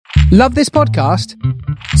Love this podcast?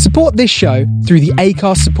 Support this show through the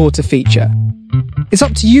Acast supporter feature. It's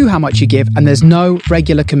up to you how much you give, and there's no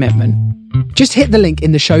regular commitment. Just hit the link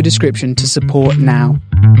in the show description to support now.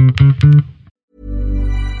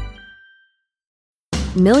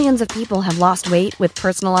 Millions of people have lost weight with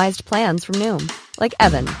personalized plans from Noom. Like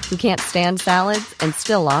Evan, who can't stand salads and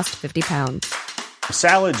still lost 50 pounds.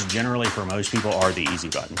 Salads generally for most people are the easy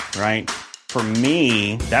button, right? For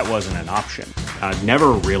me, that wasn't an option. I never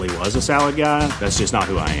really was a salad guy. That's just not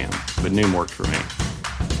who I am. But Noom worked for me.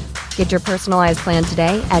 Get your personalized plan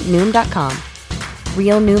today at Noom.com.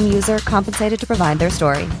 Real Noom user compensated to provide their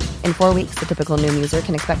story. In 4 weeks, the typical Noom user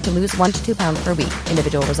can expect to lose 1 to 2 pounds per week.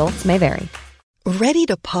 Individual results may vary. Ready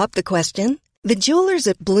to pop the question? The jewelers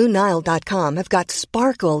at BlueNile.com have got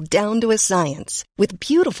sparkle down to a science with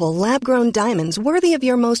beautiful lab-grown diamonds worthy of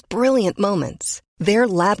your most brilliant moments. Their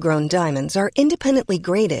lab-grown diamonds are independently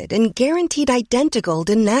graded and guaranteed identical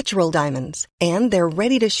to natural diamonds, and they're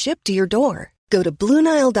ready to ship to your door. Go to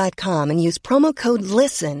BlueNile.com and use promo code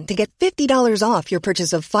LISTEN to get $50 off your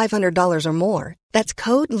purchase of $500 or more. That's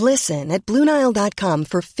code LISTEN at BlueNile.com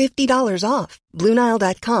for $50 off.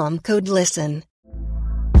 BlueNile.com, code LISTEN.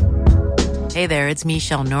 Hey there, it's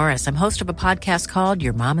Michelle Norris. I'm host of a podcast called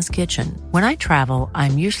Your Mama's Kitchen. When I travel,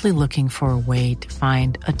 I'm usually looking for a way to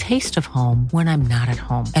find a taste of home when I'm not at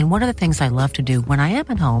home. And one of the things I love to do when I am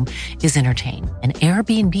at home is entertain. And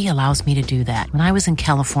Airbnb allows me to do that. When I was in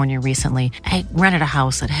California recently, I rented a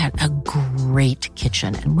house that had a great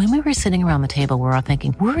kitchen. And when we were sitting around the table, we were all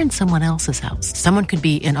thinking, we're in someone else's house. Someone could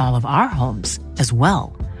be in all of our homes as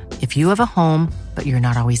well. If you have a home, but you're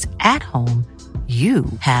not always at home, you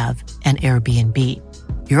have an Airbnb.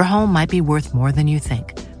 Your home might be worth more than you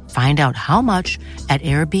think. Find out how much at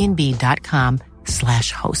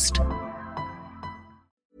airbnb.com/host.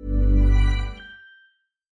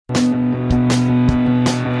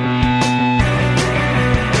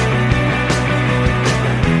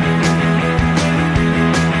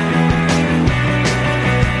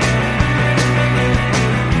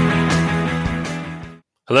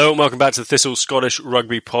 Hello and welcome back to the Thistle Scottish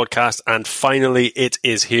Rugby Podcast, and finally it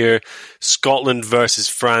is here. Scotland versus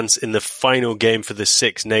France in the final game for the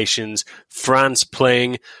Six Nations. France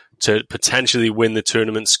playing to potentially win the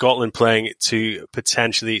tournament, Scotland playing to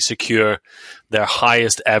potentially secure their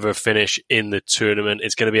highest ever finish in the tournament.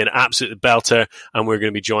 It's going to be an absolute belter, and we're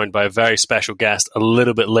going to be joined by a very special guest a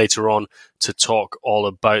little bit later on to talk all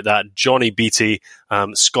about that. Johnny Beattie,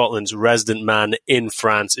 Scotland's resident man in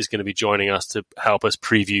France, is going to be joining us to help us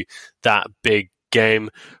preview that big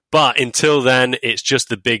game. But until then, it's just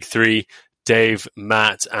the big three, Dave,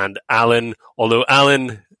 Matt, and Alan. Although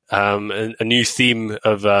Alan, a new theme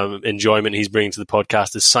of enjoyment he's bringing to the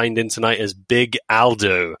podcast, is signed in tonight as Big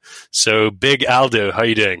Aldo. So, Big Aldo, how are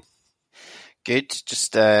you doing? Good.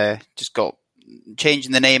 Just got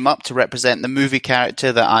changing the name up to represent the movie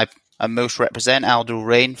character that I most represent, Aldo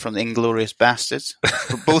Rain from the Inglourious Basterds,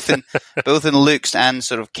 both in looks and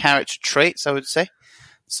sort of character traits, I would say.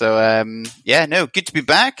 So, good to be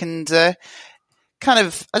back, and I'm kind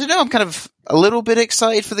of a little bit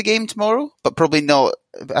excited for the game tomorrow, but probably not.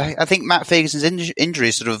 I think Matt Ferguson's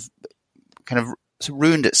injury sort of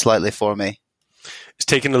ruined it slightly for me. It's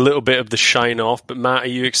taken a little bit of the shine off, but Matt, are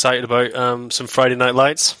you excited about some Friday Night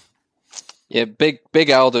Lights? Yeah,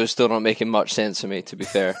 Big Aldo is still not making much sense to me, to be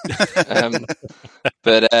fair.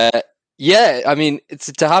 But I mean,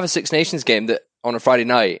 it's to have a Six Nations game that on a Friday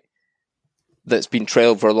night that's been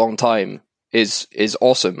trailed for a long time is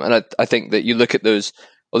awesome. And I think that you look at those,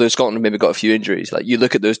 although Scotland maybe got a few injuries, like you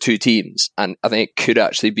look at those two teams, and I think it could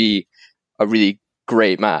actually be a really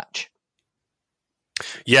great match.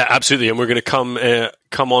 Yeah, absolutely. And we're going to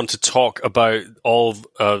come on to talk about all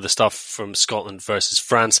of the stuff from Scotland versus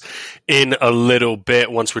France in a little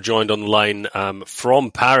bit once we're joined on the line from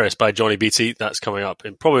Paris by Johnny Beattie. That's coming up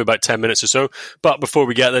in probably about 10 minutes or so. But before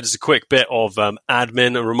we get there, just a quick bit of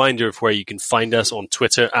admin, a reminder of where you can find us on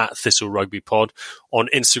Twitter at Thistle Rugby Pod, on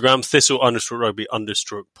Instagram,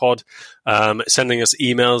 Thistle_Rugby_pod, sending us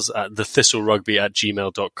emails at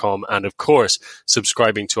thethistlerugby@gmail.com, and of course,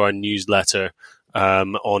 subscribing to our newsletter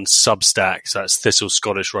on Substack. So that's Thistle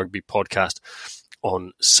Scottish Rugby Podcast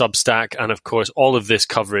on Substack. And of course, all of this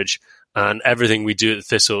coverage and everything we do at the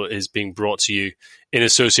Thistle is being brought to you in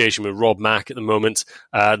association with Rob Mack at the moment.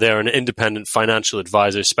 They're an independent financial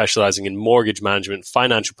advisor specializing in mortgage management,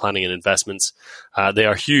 financial planning and investments. They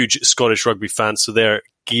are huge Scottish rugby fans, so they're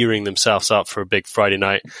gearing themselves up for a big Friday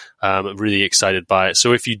night. Really excited by it.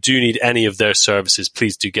 So if you do need any of their services,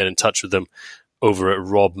 please do get in touch with them over at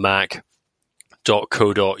robmack.co.uk.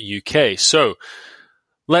 So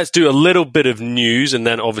let's do a little bit of news, and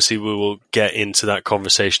then obviously we will get into that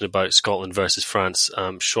conversation about Scotland versus France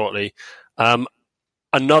shortly.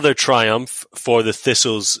 Another triumph for the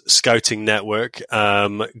Thistles scouting network,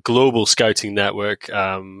 global scouting network.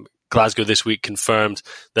 Glasgow this week confirmed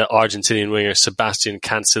that Argentinian winger Sebastian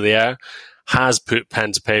Canciller has put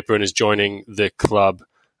pen to paper and is joining the club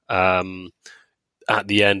at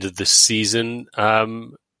the end of the season.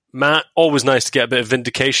 Matt, always nice to get a bit of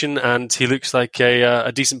vindication, and he looks like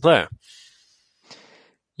a decent player.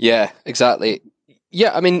 Yeah, exactly.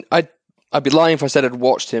 Yeah, I mean, I'd be lying if I said I'd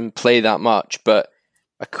watched him play that much, but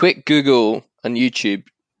a quick Google on YouTube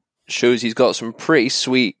shows he's got some pretty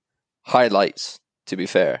sweet highlights, to be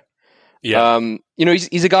fair. Yeah.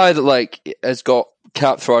 He's a guy that has got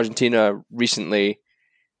capped for Argentina recently.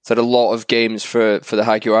 He's had a lot of games for the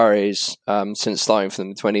Jaguares since starting for them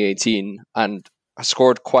in 2018, and has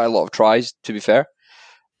scored quite a lot of tries, to be fair.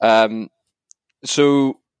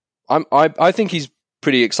 So I think he's a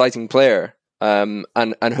pretty exciting player, and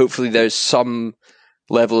hopefully there's some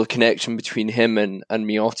level of connection between him and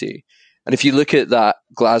Miotti. And if you look at that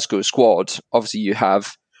Glasgow squad, obviously you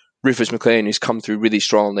have Rufus McLean, who's come through really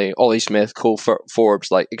strongly, Ollie Smith, Cole Forbes,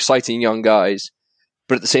 exciting young guys.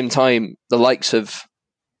 But at the same time, the likes of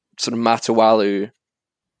sort of Matawalu,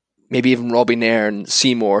 maybe even Robbie Nairn,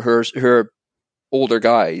 Seymour, who are older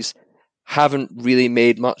guys, haven't really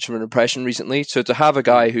made much of an impression recently. So to have a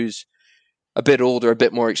guy who's a bit older, a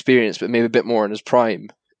bit more experienced, but maybe a bit more in his prime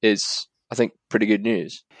is, I think, pretty good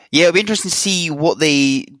news. Yeah, it'll be interesting to see what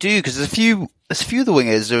they do, because there's a few of the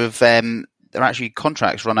wingers who have their actually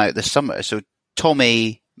contracts run out this summer. So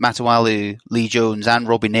Tommy, Matawalu, Lee Jones, and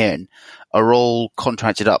Robbie Nairn are all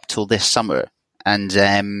contracted up till this summer, and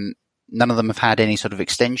none of them have had any sort of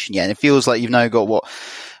extension yet. And it feels like you've now got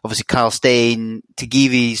obviously Kyle Steyn,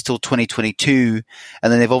 Tagivi's till 2022,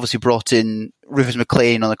 and then they've obviously brought in Rufus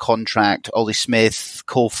McLean on a contract, Ollie Smith,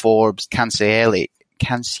 Cole Forbes, Cancelleri.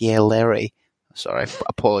 Sorry,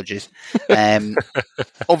 apologies.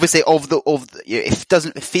 Obviously,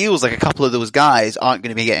 it feels like a couple of those guys aren't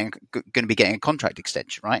going to be getting a contract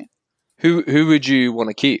extension, right? Who would you want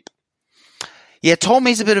to keep? Yeah,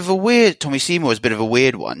 Tommy Seymour is a bit of a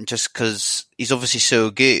weird one, just because he's obviously so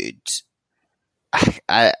good.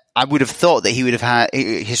 I would have thought that he would have had,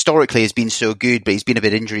 historically has been so good, but he's been a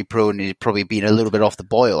bit injury prone and he's probably been a little bit off the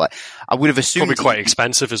boil. I would have assumed probably quite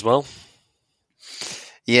expensive as well.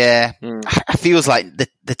 Yeah, it feels like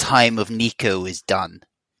the time of Nico is done.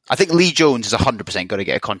 I think Lee Jones is 100% going to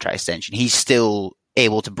get a contract extension. He's still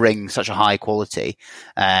able to bring such a high quality.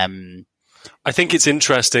 I think it's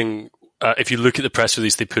interesting, if you look at the press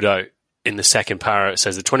release they put out in the second para, it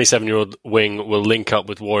says the 27-year-old wing will link up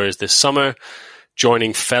with Warriors this summer,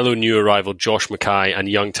 joining fellow new arrival Josh Mackay and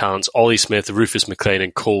young talents Ollie Smith, Rufus McLean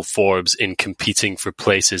and Cole Forbes in competing for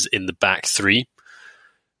places in the back three.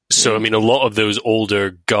 So, I mean, a lot of those older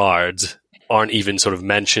guards aren't even sort of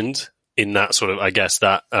mentioned in that sort of, I guess,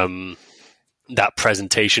 that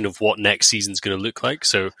presentation of what next season's going to look like.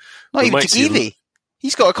 So, not even Tagivi.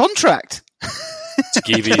 He's got a contract.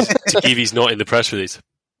 Tagivi's not in the press release.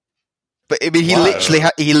 But I mean, he literally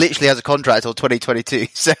has a contract until 2022.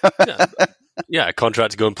 So. Yeah, a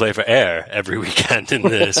contract to go and play for Ayr every weekend in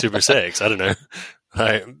the Super Six. I don't know.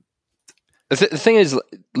 The thing is,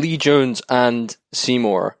 Lee Jones and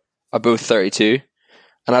Seymour are both 32,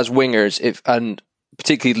 and as wingers, and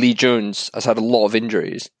particularly Lee Jones has had a lot of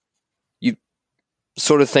injuries, you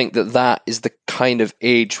sort of think that is the kind of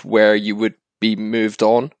age where you would be moved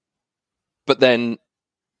on. But then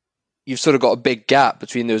you've sort of got a big gap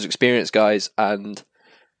between those experienced guys and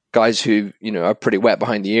guys who, are pretty wet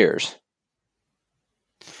behind the ears.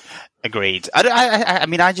 Agreed. I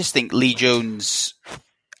mean, I just think Lee Jones,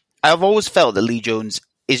 I've always felt that Lee Jones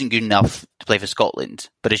isn't good enough to play for Scotland,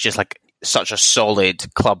 but it's just such a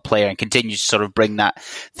solid club player and continues to sort of bring that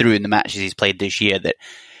through in the matches he's played this year that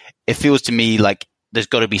it feels to me like there's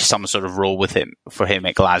got to be some sort of role for him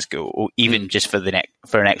at Glasgow, or even just for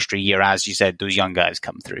an extra year, as you said, those young guys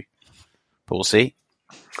come through. But we'll see.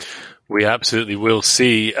 We absolutely will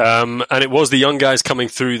see. And it was the young guys coming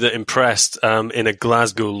through that impressed in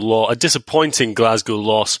a disappointing Glasgow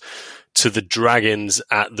loss to the Dragons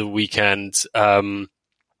at the weekend.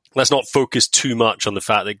 Let's not focus too much on the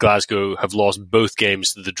fact that Glasgow have lost both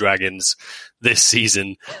games to the Dragons this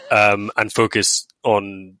season, and focus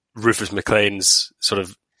on Rufus McLean's sort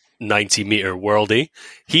of 90-meter worldie.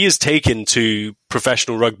 He is taken to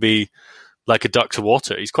professional rugby like a duck to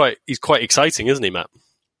water. He's quite exciting, isn't he, Matt?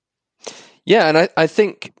 Yeah, and I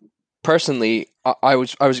think personally, I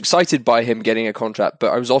was excited by him getting a contract,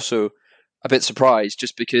 but I was also a bit surprised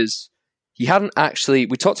just because he hadn't actually,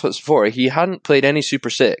 we talked about this before, he hadn't played any Super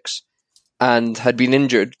 6 and had been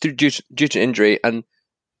injured due to injury, and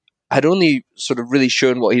had only sort of really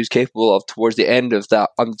shown what he was capable of towards the end of that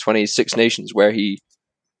Under-20 Six Nations, where he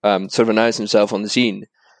sort of announced himself on the scene.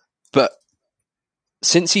 But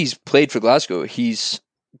since he's played for Glasgow, he's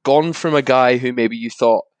gone from a guy who maybe you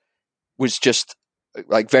thought was just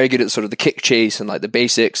like very good at sort of the kick chase and like the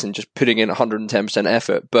basics and just putting in 110%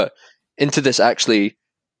 effort, but into this actually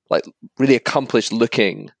like really accomplished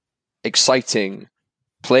looking, exciting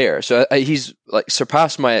player. So he's like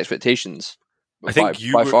surpassed my expectations. I think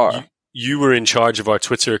by far. You were in charge of our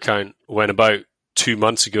Twitter account when about 2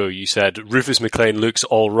 months ago you said Rufus McLean looks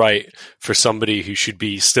all right for somebody who should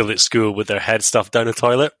be still at school with their head stuffed down a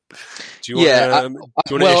toilet. Do you want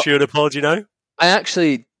to issue an apology now? I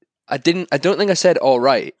don't think I said all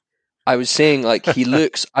right. I was saying like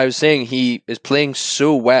I was saying he is playing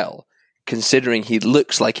so well considering he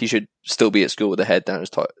looks like he should still be at school with a head down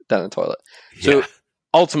the toilet. So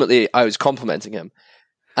ultimately I was complimenting him,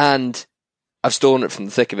 and I've stolen it from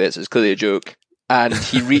the thick of it, so it's clearly a joke. And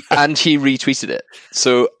he retweeted it.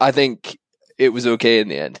 So I think it was okay in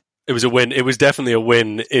the end. It was a win. It was definitely a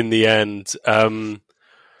win in the end. I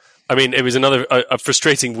mean, it was a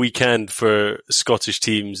frustrating weekend for Scottish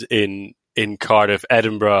teams in Cardiff.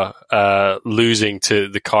 Edinburgh losing to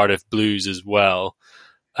the Cardiff Blues as well.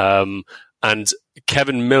 And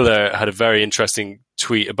Kevin Miller had a very interesting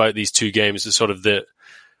tweet about these two games. It's sort of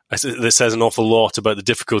this says an awful lot about the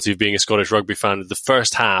difficulty of being a Scottish rugby fan. The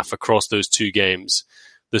first half across those two games,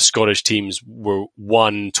 the Scottish teams were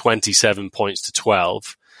won 27 points to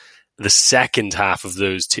 12. The second half of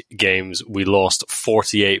those games, we lost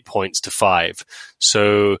 48 points to 5.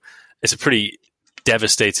 So it's a pretty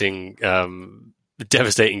devastating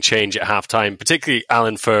change at halftime, particularly,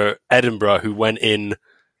 Alan, for Edinburgh, who went in,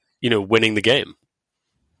 winning the game.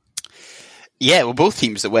 Yeah, well, both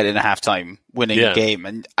teams that went in at halftime winning the game.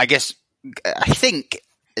 And I think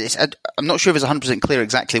I'm not sure if it's 100% clear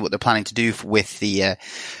exactly what they're planning to do with the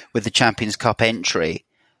Champions Cup entry,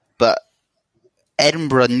 but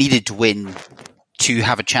Edinburgh needed to win to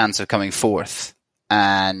have a chance of coming fourth,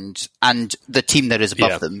 and the team that is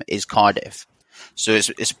above them is Cardiff. So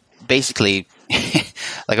it's basically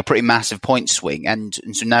like a pretty massive point swing, and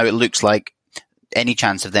so now it looks like any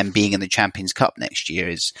chance of them being in the Champions Cup next year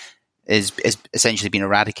is essentially been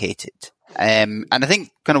eradicated. And I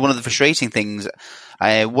think kind of one of the frustrating things,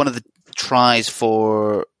 one of the tries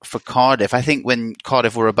for Cardiff, I think when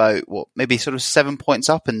Cardiff were about maybe sort of 7 points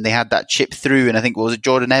up, and they had that chip through, and I think was it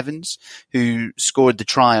Jordan Evans who scored the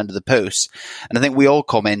try under the post, and I think we all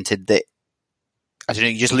commented that, I don't know,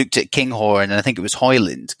 you just looked at Kinghorn, and I think it was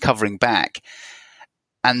Hoyland covering back,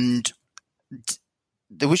 and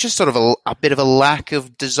there was just sort of a bit of a lack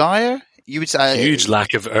of desire. You would say huge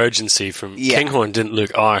lack of urgency from Kinghorn. Didn't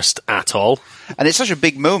look arsed at all, and it's such a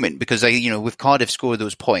big moment because with Cardiff scored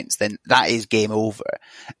those points, then that is game over.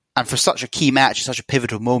 And for such a key match, such a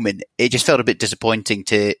pivotal moment, it just felt a bit disappointing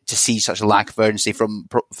to see such a lack of urgency from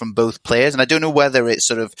both players. And I don't know whether it's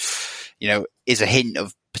sort of is a hint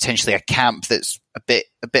of potentially a camp that's a bit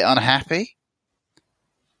unhappy.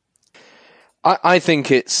 I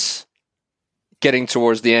think it's getting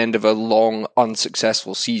towards the end of a long,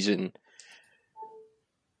 unsuccessful season,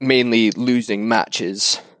 mainly losing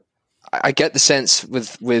matches. I get the sense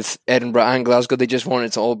with Edinburgh and Glasgow, they just want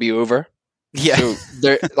it to all be over. Yeah. So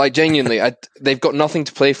they're like genuinely, they've got nothing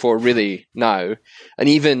to play for really now, and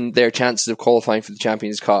even their chances of qualifying for the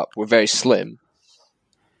Champions Cup were very slim.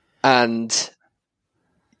 And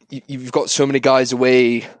you've got so many guys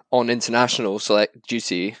away on international select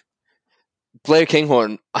duty. Blair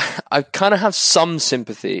Kinghorn, I kind of have some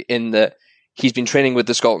sympathy in that he's been training with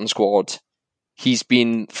the Scotland squad. He's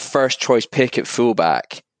been first choice pick at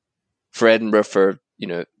fullback for Edinburgh for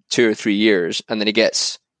 2 or 3 years, and then he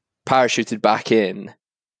gets parachuted back in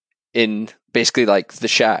basically like the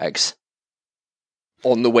Shags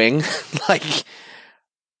on the wing. Like,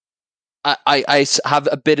 I have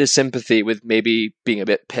a bit of sympathy with maybe being a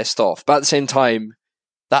bit pissed off, but at the same time,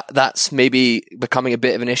 that's maybe becoming a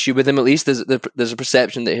bit of an issue with him. At least there's a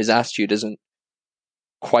perception that his attitude isn't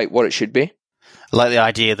quite what it should be. I like the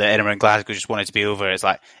idea that Edinburgh and Glasgow just want it to be over. It's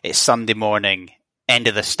like, it's Sunday morning, end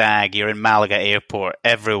of the stag, you're in Malaga airport,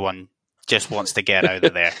 everyone just wants to get out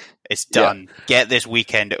of there. It's done. Yeah. Get this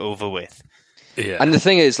weekend over with. Yeah. And the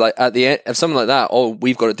thing is, like, at the end of something like that, all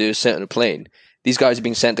we've got to do is sit on a plane. These guys are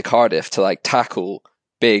being sent to Cardiff to like tackle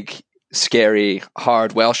big, scary,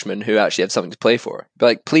 hard Welshmen who actually have something to play for. But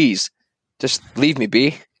like, please, just leave me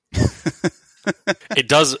be. It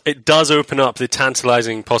does open up the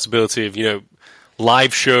tantalizing possibility of,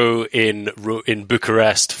 live show in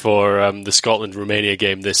Bucharest for the Scotland-Romania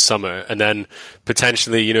game this summer, and then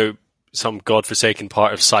potentially, some godforsaken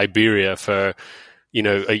part of Siberia for,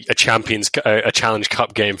 a Challenge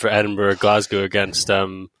Cup game for Edinburgh or Glasgow against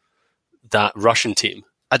that Russian team.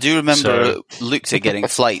 I do remember Lukta getting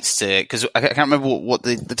flights to, because I can't remember what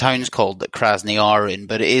the town's called that Krasny are in,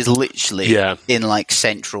 but it is literally in like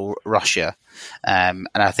central Russia. And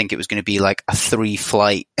I think it was going to be like a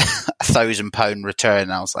 3-flight, £1,000 return.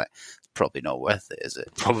 And I was like, probably not worth it, is it?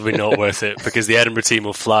 Probably not worth it, because the Edinburgh team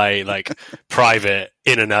will fly like private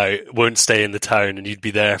in and out, won't stay in the town, and you'd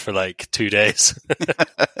be there for like 2 days.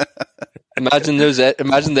 Imagine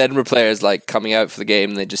the Edinburgh players like coming out for the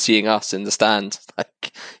game and then just seeing us in the stand,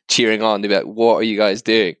 like cheering on. They'd be like, "What are you guys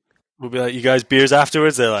doing?" We'll be like, "You guys beers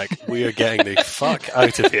afterwards?" They're like, "We are getting the fuck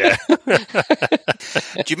out of here."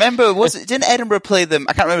 Do you remember? Didn't Edinburgh play them?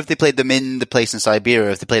 I can't remember if they played them in the place in Siberia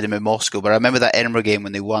or if they played them in Moscow. But I remember that Edinburgh game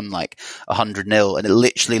when they won like 100-0, and it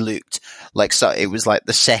literally looked like it was like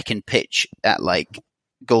the second pitch at like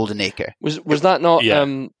Golden Acre. Was that not?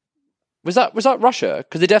 Yeah. Was that Russia?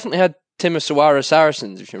 Because they definitely had Timisoara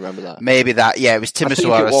Saracens, if you remember that. Maybe that. Yeah, it was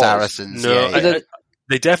Timisoara Saracens. No, yeah.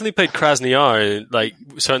 They definitely played Krasnodar, like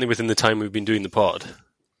certainly within the time we've been doing the pod.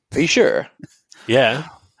 Are you sure? Yeah.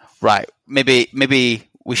 Right. Maybe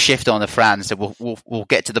we shift on to France, and we'll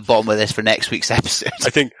get to the bottom of this for next week's episode.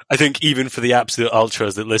 I think even for the absolute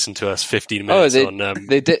ultras that listen to us, 15 minutes on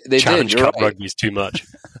Challenge Cup rugby is too much.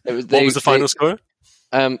 What was the final score?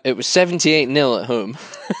 It was 78-0 at home,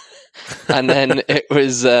 and then it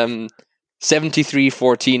was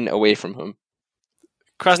 73-14 away from home.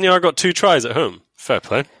 Krasnodar got 2 tries at home. Fair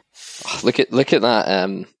play. Oh, look at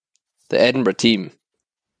that. The Edinburgh team.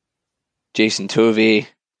 Jason Tovey.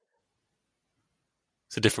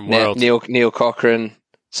 It's a different world. Neil Cochrane,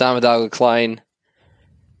 Sam Adagla-Klein.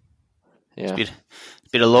 Yeah, it's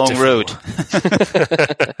been a long road.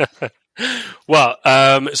 Well,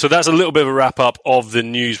 so that's a little bit of a wrap up of the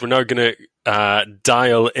news. We're now going to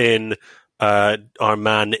dial in our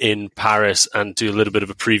man in Paris and do a little bit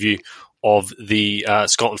of a preview of the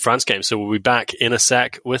Scotland-France game. So we'll be back in a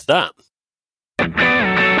sec with that.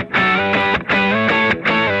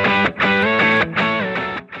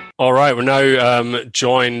 All right, we're now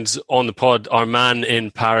joined on the pod. Our man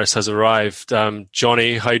in Paris has arrived.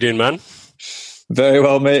 Johnny, how you doing, man? Very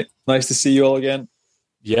well, mate. Nice to see you all again.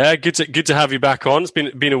 Yeah, good to have you back on. It's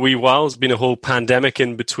been a wee while. It's been a whole pandemic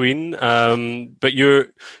in between. But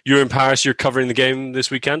you're in Paris. You're covering the game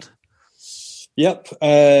this weekend. Yep,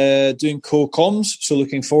 doing co-coms, so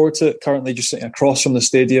looking forward to it. Currently just sitting across from the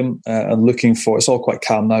stadium and it's all quite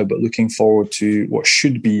calm now, but looking forward to what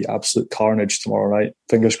should be absolute carnage tomorrow night.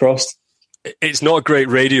 Fingers crossed. It's not a great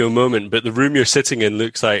radio moment, but the room you're sitting in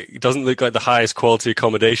doesn't look like the highest quality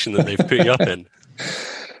accommodation that they've put you up in.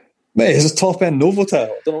 Mate, it's a top-end Novotel.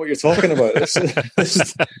 I don't know what you're talking about. This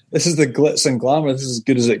is the glitz and glamour. This is as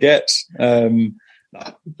good as it gets.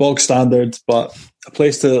 Bog standard, but a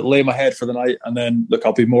place to lay my head for the night. And then, look,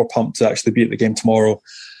 I'll be more pumped to actually be at the game tomorrow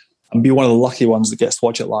and be one of the lucky ones that gets to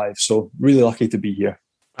watch it live. So really lucky to be here.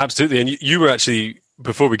 Absolutely. And you were actually,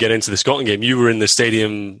 before we get into the Scotland game, you were in the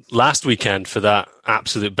stadium last weekend for that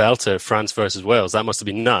absolute belter, France versus Wales. That must have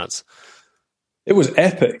been nuts. It was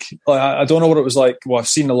epic. I don't know what it was like. Well, I've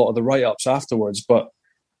seen a lot of the write-ups afterwards, but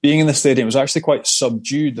being in the stadium was actually quite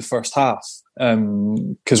subdued the first half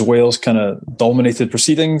because Wales kind of dominated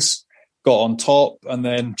proceedings, got on top, and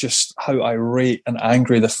then just how irate and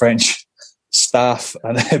angry the French staff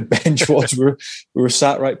and bench was. We were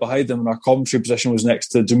sat right behind them, and our commentary position was next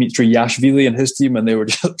to Dimitri Yashvili and his team, and they were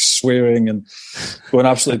just swearing and going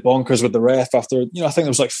absolutely bonkers with the ref after, I think there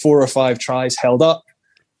was like 4 or 5 tries held up.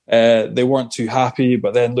 They weren't too happy,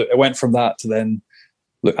 but then look, it went from that to then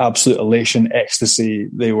absolute elation, ecstasy.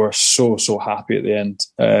 They were so happy at the end,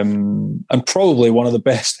 and probably one of the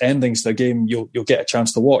best endings to a game you'll get a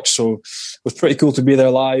chance to watch. So it was pretty cool to be there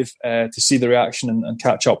live, to see the reaction and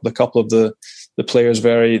catch up with a couple of the players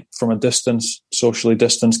from a distance, socially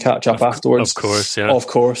distanced, catch up afterwards. Of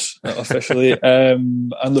course, officially.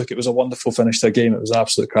 And look, it was a wonderful finish to a game. It was an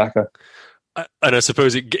absolute cracker. And I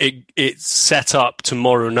suppose it's set up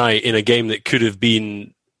tomorrow night in a game that could have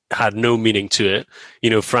had no meaning to it.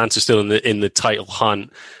 France are still in the title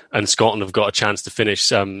hunt, and Scotland have got a chance to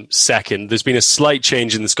finish second. There's been a slight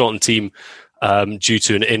change in the Scotland team due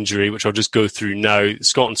to an injury, which I'll just go through now.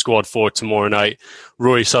 Scotland squad for tomorrow night: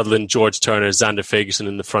 Rory Sutherland, George Turner, Xander Ferguson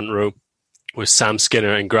in the front row, with Sam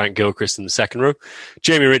Skinner and Grant Gilchrist in the second row.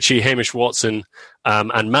 Jamie Ritchie, Hamish Watson,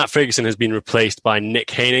 and Matt Ferguson has been replaced by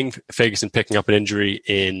Nick Haining. Ferguson picking up an injury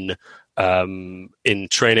in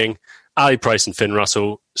training. Ali Price and Finn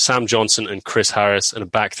Russell, Sam Johnson and Chris Harris, and a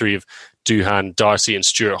back three of Duhan, Darcy and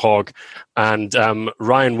Stuart Hogg. And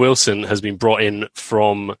Ryan Wilson has been brought in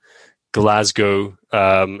from Glasgow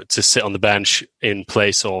to sit on the bench in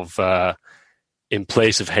place of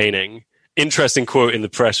Haining. Interesting quote in the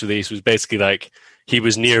press release was basically like he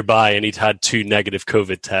was nearby and he'd had 2 negative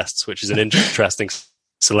COVID tests, which is an interesting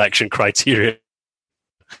selection criteria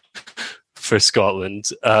for Scotland.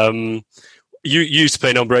 You used to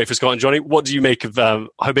play number 8 for Scotland, Johnny. What do you make of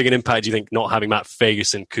how big an impact do you think not having Matt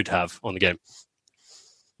Fagerson could have on the game?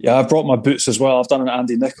 Yeah, I've brought my boots as well. I've done an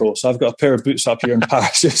Andy Nicol, so I've got a pair of boots up here in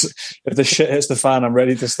Paris. If the shit hits the fan, I'm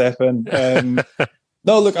ready to step in.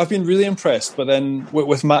 No, look, I've been really impressed. But then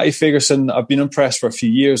with Matty Fagerson, I've been impressed for a few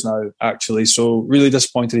years now, actually. So really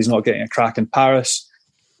disappointed he's not getting a crack in Paris.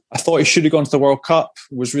 I thought he should have gone to the World Cup.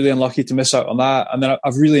 Was really unlucky to miss out on that. And then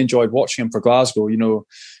I've really enjoyed watching him for Glasgow. You know,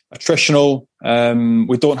 attritional.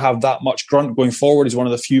 We don't have that much grunt going forward. He's one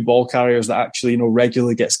of the few ball carriers that actually, you know,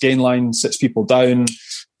 regularly gets gain line, sits people down,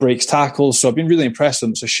 breaks tackles. So I've been really impressed with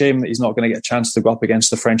him. It's a shame that he's not going to get a chance to go up against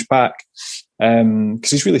the French pack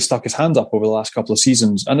because he's really stuck his hand up over the last couple of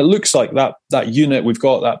seasons. And it looks like that unit, we've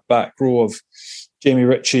got that back row of Jamie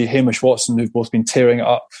Ritchie, Hamish Watson, who've both been tearing it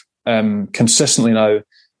up consistently now.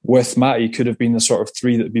 With Matty, could have been the sort of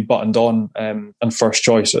 3 that would be buttoned on and first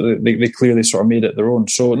choice. So they clearly sort of made it their own.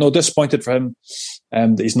 So no, disappointed for him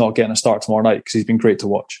that he's not getting a start tomorrow night because he's been great to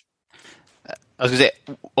watch. I was going to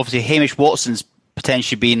say, obviously Hamish Watson's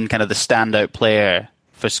potentially been kind of the standout player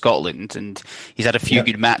for Scotland, and he's had a few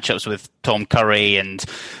good matchups with Tom Curry and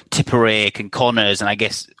Tipuric and Connors. And I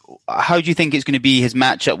guess, how do you think it's going to be his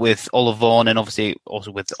matchup with Ollivon and obviously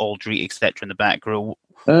also with Aldrit, etc. in the back row?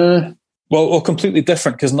 Well, completely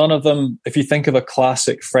different because none of them, if you think of a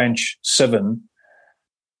classic French 7,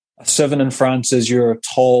 a 7 in France is your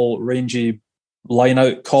tall, rangy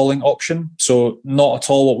line-out calling option. So not at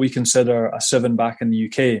all what we consider a 7 back in the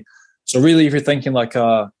UK. So really, if you're thinking like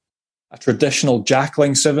a traditional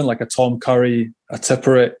jackling 7, like a Tom Curry, a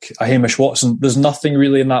Tipuric, a Hamish Watson, there's nothing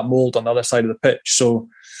really in that mould on the other side of the pitch. So,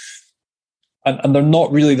 and they're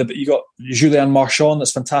not really you got Julien Marchand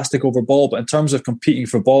that's fantastic over ball, but in terms of competing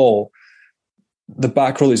for ball, the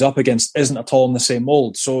back row he's up against isn't at all in the same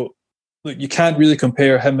mould. So look, you can't really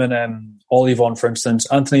compare him and Ollivon, for instance.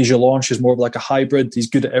 Anthony Gelanche is more of like a hybrid. He's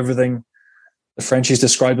good at everything. The Frenchies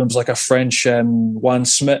describe him as like a French Juan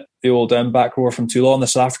Smith, the old back rower from Toulon, the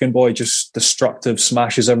South African boy, just destructive,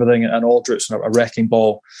 smashes everything, and Aldrit's a wrecking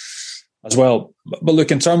ball as well. But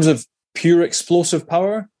look, in terms of pure explosive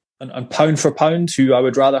power and pound for pound, who I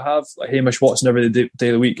would rather have, like Hamish Watson every day of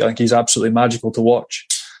the week, I think he's absolutely magical to watch.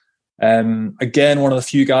 Again, one of the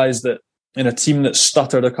few guys that in a team that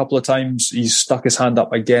stuttered a couple of times, he's stuck his hand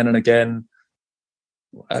up again and again.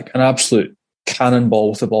 An absolute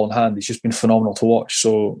cannonball with the ball in hand. He's just been phenomenal to watch.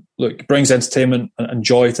 So look, it brings entertainment and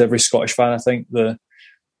joy to every Scottish fan. I think the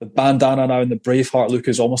bandana now and the Braveheart look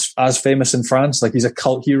is almost as famous in France. Like he's a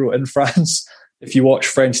cult hero in France. If you watch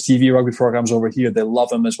French TV rugby programs over here, they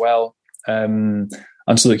love him as well. And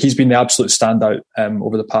so look, he's been the absolute standout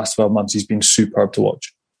over the past 12 months. He's been superb to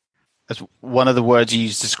watch. That's one of the words you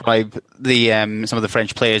use to describe the some of the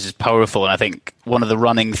French players as powerful. And I think one of the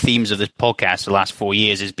running themes of this podcast for the last 4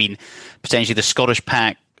 years has been potentially the Scottish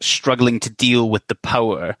pack struggling to deal with the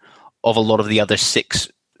power of a lot of the other six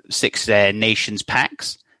nations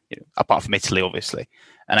packs, apart from Italy, obviously.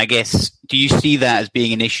 And I guess, do you see that as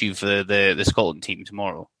being an issue for the Scotland team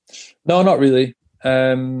tomorrow? No, not really.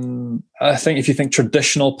 I think if you think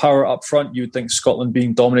traditional power up front, you would think Scotland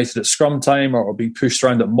being dominated at scrum time or being pushed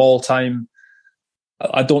around at maul time.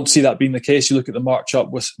 I don't see that being the case. You look at the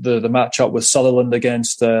matchup with Sutherland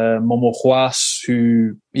against Momo Huas,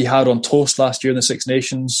 who he had on toast last year in the Six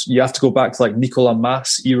Nations. You have to go back to like Nicolas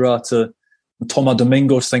Mas era to Thomas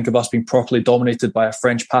Domingo to think of us being properly dominated by a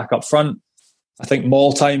French pack up front. I think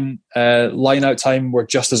maul time, line out time, we're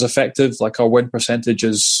just as effective. Like our win percentage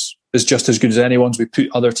is just as good as anyone's. We put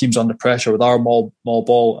other teams under pressure with our maul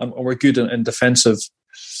ball, and we're good in defensive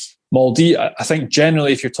maul D. I think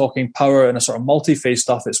generally, if you're talking power and a sort of multi-phase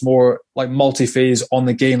stuff, it's more like multi-phase on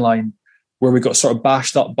the gain line, where we got sort of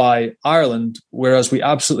bashed up by Ireland, whereas we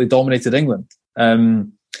absolutely dominated England.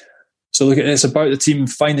 So look, it's about the team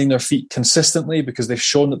finding their feet consistently because they've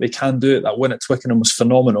shown that they can do it. That win at Twickenham was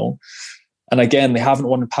phenomenal. And again, they haven't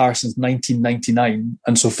won in Paris since 1999.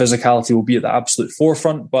 And so physicality will be at the absolute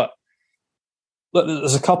forefront. But look,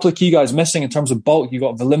 there's a couple of key guys missing in terms of bulk. You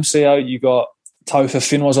got Valimse out. You got Tao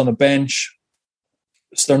Fifino's on the bench.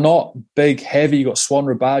 So they're not big, heavy. You got Swan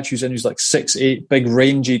Rabaj, who's like 6'8", big,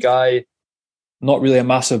 rangy guy. Not really a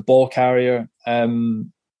massive ball carrier.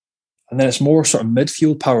 And And then it's more sort of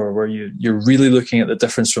midfield power where you're really looking at the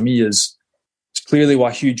difference for me is it's clearly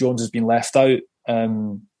why Hugh Jones has been left out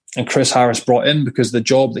and Chris Harris brought in, because the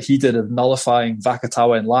job that he did of nullifying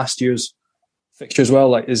Vakatawa in last year's fixture as well,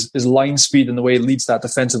 like his line speed and the way he leads that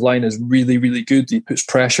defensive line is really, really good. He puts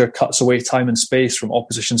pressure, cuts away time and space from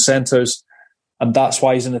opposition centres, and that's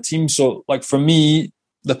why he's in the team. So like for me,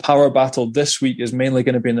 the power battle this week is mainly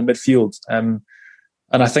going to be in the midfield.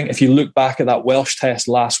 And I think if you look back at that Welsh test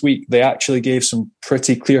last week, they actually gave some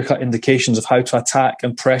pretty clear-cut indications of how to attack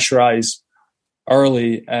and pressurise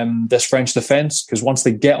early this French defence, because once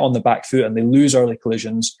they get on the back foot and they lose early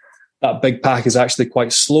collisions, that big pack is actually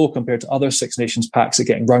quite slow compared to other Six Nations packs at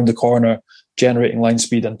getting round the corner, generating line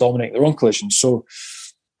speed and dominating their own collisions. So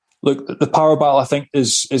look, the power battle I think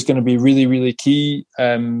is going to be really, really key,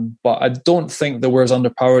 but I don't think that we're as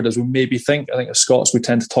underpowered as we maybe think. I think as Scots we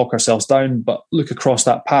tend to talk ourselves down, but look across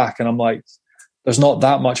that pack and I'm like, there's not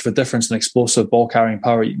that much of a difference in explosive ball carrying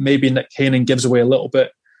power. Maybe Nick Hainan gives away a little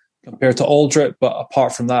bit compared to Aldrit, but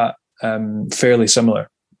apart from that, fairly similar.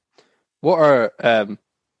 What are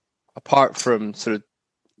apart from sort of,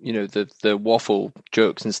 you know, the waffle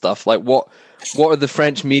jokes and stuff, like what are the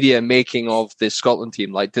French media making of this Scotland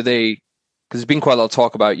team? Like, do they? Because there's been quite a lot of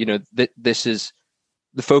talk about, you know, this is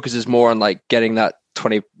the focus is more on like getting that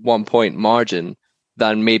 21 point margin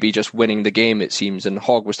than maybe just winning the game, it seems. And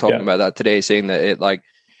Hogg was talking about that today, saying that it like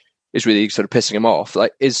is really sort of pissing him off.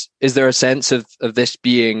 Like, is there a sense of this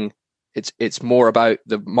being it's more about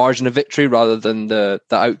the margin of victory rather than the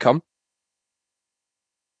outcome?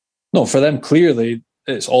 No, for them clearly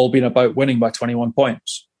it's all been about winning by 21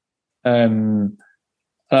 points. And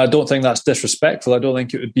I don't think that's disrespectful. I don't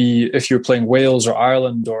think it would be if you're playing Wales or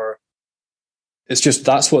Ireland, or it's just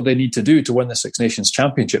that's what they need to do to win the Six Nations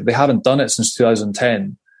Championship. They haven't done it since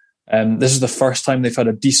 2010. This is the first time they've had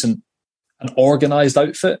a decent and organised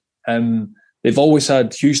outfit. They've always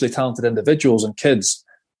had hugely talented individuals and kids,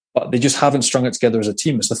 but they just haven't strung it together as a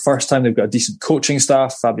team. It's the first time they've got a decent coaching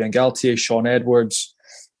staff, Fabien Galtier, Sean Edwards,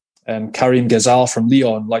 Karim Ghazal from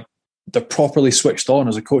Lyon. Like, they're properly switched on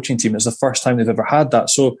as a coaching team. It's the first time they've ever had that.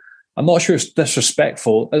 So I'm not sure it's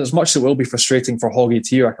disrespectful. As much as it will be frustrating for Hoggy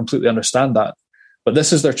Tier, I completely understand that. But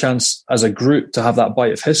this is their chance as a group to have that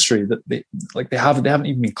bite of history that they haven't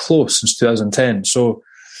even been close since 2010. So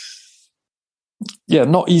yeah,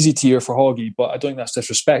 not easy tier for Hoggy, but I don't think that's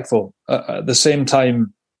disrespectful. At the same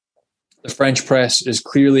time, the French press is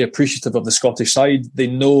clearly appreciative of the Scottish side. They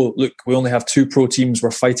know, look, we only have two pro teams.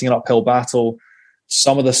 We're fighting an uphill battle.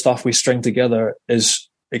 Some of the stuff we string together is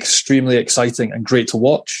extremely exciting and great to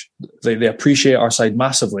watch. They appreciate our side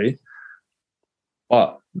massively,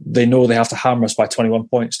 but they know they have to hammer us by 21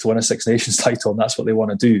 points to win a Six Nations title, and that's what they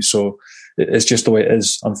want to do. So it's just the way it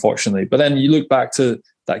is, unfortunately. But then you look back to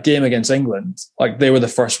that game against England, like they were the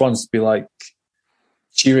first ones to be like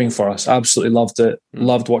cheering for us. Absolutely loved it.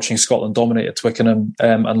 Loved watching Scotland dominate at Twickenham,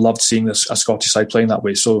 and loved seeing a Scottish side playing that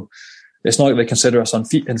way. So it's not like they consider us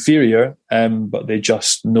inferior, but they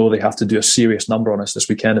just know they have to do a serious number on us this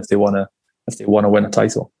weekend if they want to win a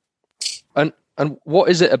title. And what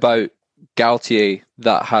is it about Galtier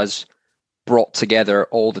that has brought together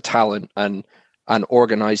all the talent and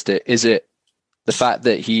organised it? Is it the fact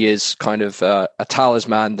that he is kind of a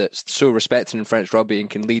talisman that's so respected in French rugby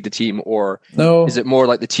and can lead the team, or no, is it more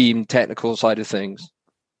like the team technical side of things?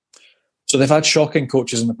 So they've had shocking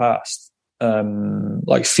coaches in the past.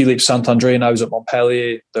 Like Philippe Saint-André now is at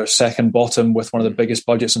Montpellier. They're second bottom with one of the biggest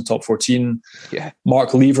budgets in top 14. Yeah. Mark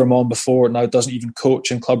Lievermond before now doesn't even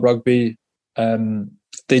coach in club rugby.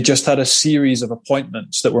 They just had a series of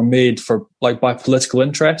appointments that were made by political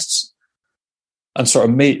interests and sort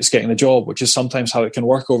of mates getting the job, which is sometimes how it can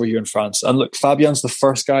work over here in France. And look, Fabian's the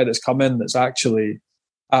first guy that's come in that's actually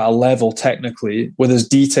at a level technically with his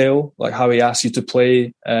detail, like how he asks you to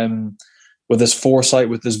play, with his foresight,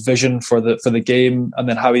 with his vision for the game, and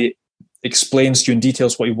then how he explains to you in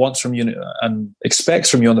details what he wants from you and expects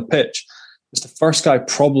from you on the pitch. It's the first guy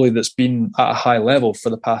probably that's been at a high level for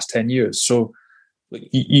the past 10 years. So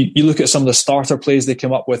you look at some of the starter plays they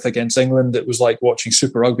came up with against England. It was like watching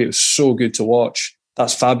Super Rugby. It was so good to watch.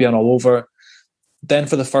 That's Fabian all over. Then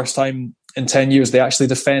for the first time in 10 years, they actually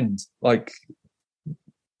defend. Like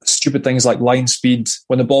stupid things like line speed.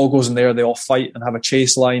 When the ball goes in there, they all fight and have a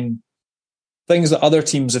chase line. Things that other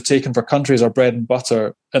teams have taken for countries are bread and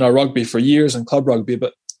butter in our rugby for years in club rugby,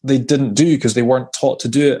 but they didn't do because they weren't taught to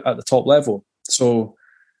do it at the top level. So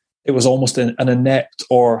it was almost an inept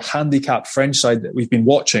or handicapped French side that we've been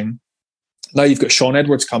watching. Now you've got Sean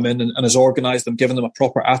Edwards come in and has organised them, given them a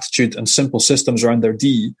proper attitude and simple systems around their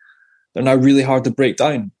D. They're now really hard to break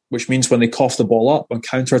down. which means when they cough the ball up on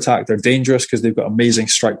counter-attack, they're dangerous because they've got amazing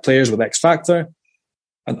strike players with X factor.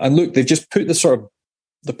 And look, they've just put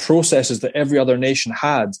the processes that every other nation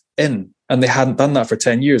had in, and they hadn't done that for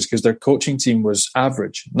 10 years because their coaching team was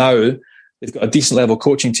average. Now they've got a decent level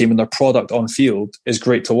coaching team and their product on field is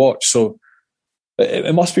great to watch. So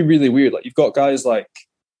it must be really weird. Like, you've got guys like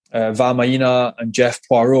Vamaina and Jeff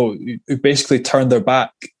Poirot who basically turned their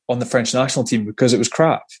back on the French national team because it was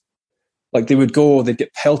crap. Like, they'd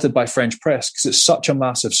get pelted by French press because it's such a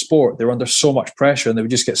massive sport. They were under so much pressure and they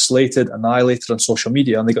would just get slated, annihilated on social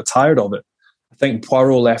media, and they got tired of it. I think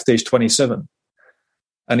Poirot left age 27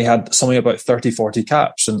 and he had something about 30, 40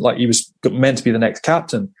 caps, and like, he was meant to be the next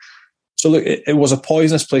captain. So look, it was a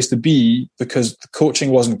poisonous place to be because the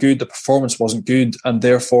coaching wasn't good, the performance wasn't good, and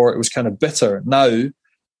therefore it was kind of bitter. Now,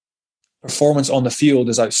 performance on the field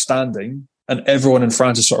is outstanding, and everyone in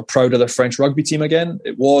France is sort of proud of their French rugby team again.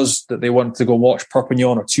 It was that they wanted to go watch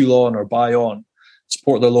Perpignan or Toulon or Bayonne,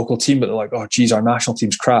 support their local team, but they're like, oh, geez, our national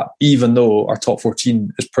team's crap. Even though our top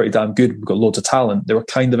 14 is pretty damn good, we've got loads of talent. They were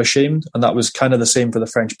kind of ashamed, and that was kind of the same for the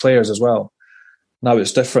French players as well. Now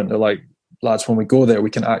it's different. They're like, lads, when we go there, we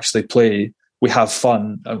can actually play, we have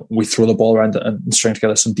fun, and we throw the ball around and string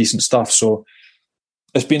together some decent stuff. So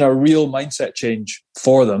it's been a real mindset change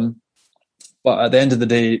for them. But at the end of the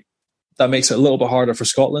day, that makes it a little bit harder for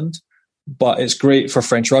Scotland. But it's great for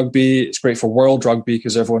French rugby. It's great for world rugby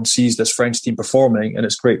because everyone sees this French team performing, and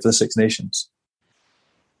it's great for the Six Nations.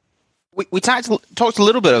 We talked a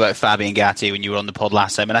little bit about Fabien Gatti when you were on the pod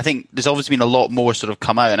last time, and I think there's obviously been a lot more sort of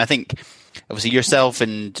come out. And I think obviously yourself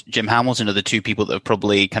and Jim Hamilton are the two people that have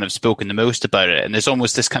probably kind of spoken the most about it. And there's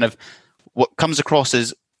almost this kind of what comes across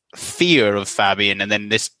as fear of Fabien, and then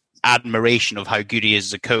this admiration of how good he is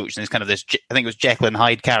as a coach. And it's kind of this, I think it was Jekyll and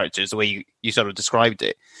Hyde characters, the way you sort of described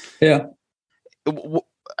it. Yeah.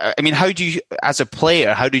 I mean, how do you, as a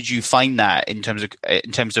player, how did you find that in terms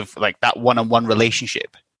of like that one-on-one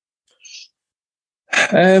relationship?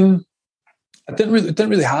 I didn't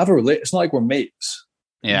really have a relate. It's not like we're mates.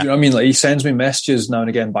 Yeah. You know what I mean? Like, he sends me messages now and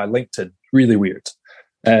again by LinkedIn. Really weird.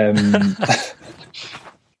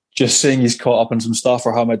 Just saying he's caught up on some stuff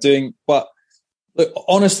or how am I doing. But look,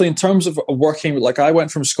 honestly, in terms of working, like, I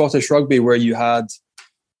went from Scottish rugby where you had...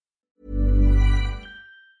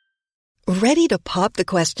 Ready to pop the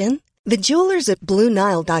question? The jewelers at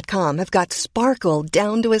BlueNile.com have got sparkle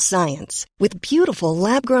down to a science with beautiful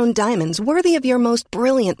lab-grown diamonds worthy of your most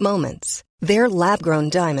brilliant moments. Their lab-grown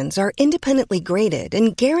diamonds are independently graded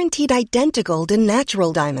and guaranteed identical to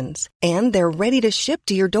natural diamonds, and they're ready to ship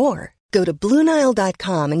to your door. Go to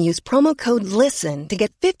BlueNile.com and use promo code LISTEN to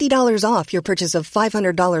get $50 off your purchase of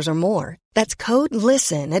 $500 or more. That's code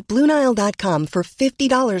LISTEN at BlueNile.com for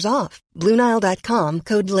 $50 off. BlueNile.com,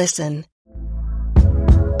 code LISTEN.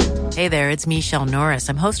 Hey there, it's Michelle Norris.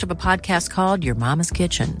 I'm host of a podcast called Your Mama's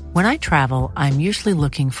Kitchen. When I travel, I'm usually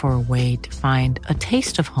looking for a way to find a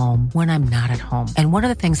taste of home when I'm not at home. And one of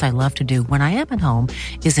the things I love to do when I am at home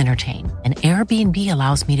is entertain. And Airbnb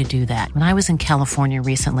allows me to do that. When I was in California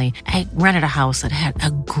recently, I rented a house that had a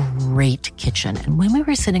great kitchen. And when we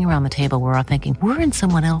were sitting around the table, we were all thinking, we're in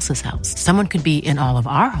someone else's house. Someone could be in all of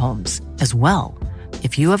our homes as well.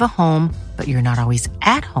 If you have a home, but you're not always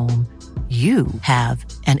at home, you have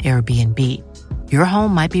an Airbnb. Your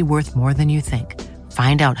home might be worth more than you think.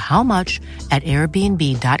 Find out how much at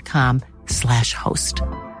airbnb.com/host.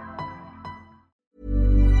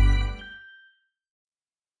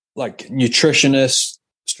 Like nutritionists,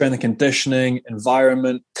 strength and conditioning,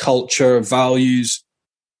 environment, culture, values,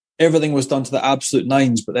 everything was done to the absolute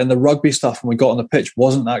nines. But then the rugby stuff when we got on the pitch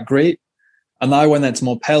wasn't that great. And I went into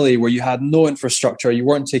Montpellier where you had no infrastructure, you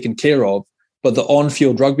weren't taken care of. But the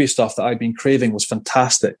on-field rugby stuff that I'd been craving was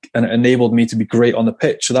fantastic, and it enabled me to be great on the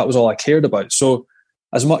pitch. So that was all I cared about. So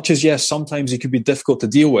as much as, yes, sometimes he could be difficult to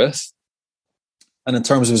deal with, and in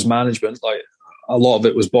terms of his management, like, a lot of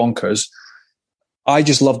it was bonkers, I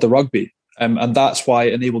just loved the rugby. And that's why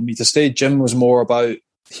it enabled me to stay. Jim was more about,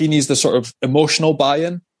 he needs the sort of emotional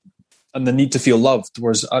buy-in and the need to feel loved,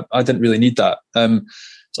 whereas I didn't really need that.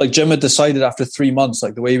 It's like Jim had decided after 3 months,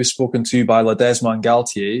 like the way he was spoken to by Ledesma and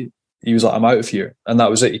Galtier, he was like, I'm out of here. And that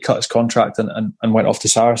was it. He cut his contract and went off to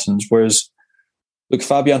Saracens. Whereas, look,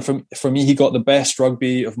 Fabien, for me, he got the best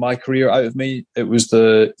rugby of my career out of me. It was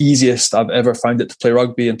the easiest I've ever found it to play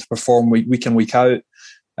rugby and to perform week in, week out.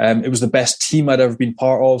 It was the best team I'd ever been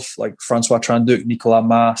part of, like Francois Tranduc, Nicolas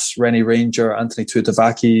Mas, René Ranger, Anthony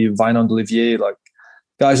Tuitavaki, Wynand Olivier, like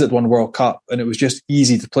guys that won World Cup. And it was just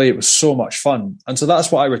easy to play. It was so much fun. And so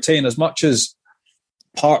that's what I retain. As much as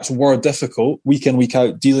parts were difficult, week in, week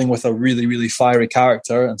out, dealing with a really, really fiery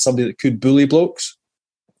character and somebody that could bully blokes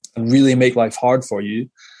and really make life hard for you,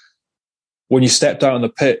 when you stepped out on the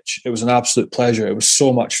pitch, it was an absolute pleasure. It was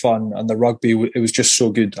so much fun, and the rugby, it was just so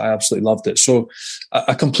good. I absolutely loved it. So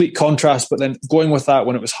a complete contrast, but then going with that,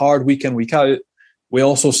 when it was hard week in, week out, we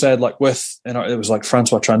also said, like it was like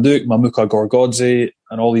Francois Tranduc, Mamuka Gorgodze,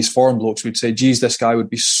 and all these foreign blokes, we'd say, geez, this guy would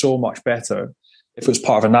be so much better if it was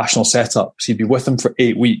part of a national setup. So you'd be with him for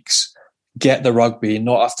 8 weeks, get the rugby,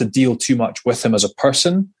 not have to deal too much with him as a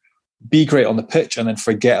person, be great on the pitch, and then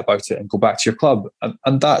forget about it and go back to your club.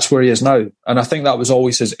 And that's where he is now. And I think that was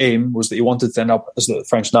always his aim, was that he wanted to end up as the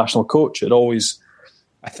French national coach. It always,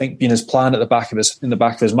 I think, been his plan in the back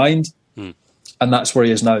of his mind. And that's where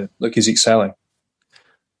he is now. Look, he's excelling.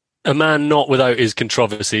 A man not without his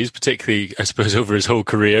controversies, particularly, I suppose, over his whole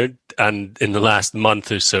career and in the last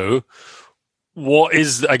month or so.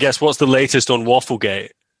 What's the latest on Wafflegate?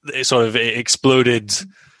 It exploded,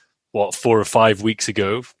 4 or 5 weeks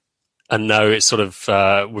ago. And now it's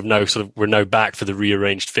we're now back for the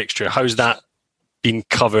rearranged fixture. How's that been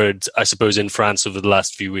covered, I suppose, in France over the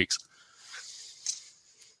last few weeks?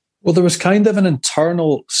 Well, there was kind of an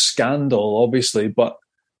internal scandal, obviously, but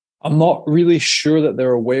I'm not really sure that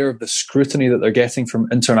they're aware of the scrutiny that they're getting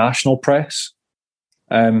from international press,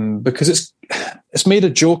 because it's made a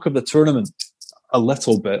joke of the tournament a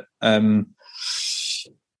little bit.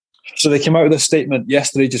 So they came out with a statement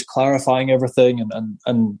yesterday, just clarifying everything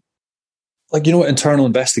and like, you know what internal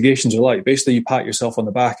investigations are like. Basically, you pat yourself on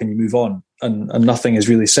the back and you move on, and nothing is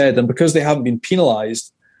really said. And because they haven't been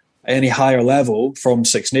penalised at any higher level from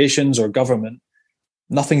Six Nations or government,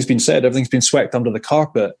 nothing's been said. Everything's been swept under the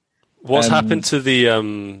carpet. What's happened to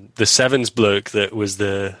the Sevens bloke that was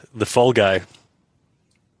the fall guy?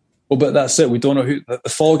 Well, but that's it. We don't know who the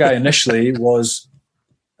fall guy initially was.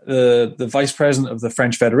 The vice president of the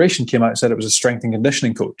French Federation came out and said it was a strength and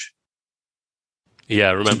conditioning coach. Yeah,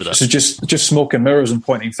 I remember that. So just smoke and mirrors and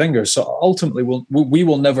pointing fingers. So ultimately, we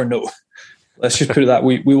will never know. Let's just put it that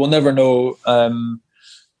we will never know.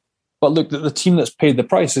 But look, the team that's paid the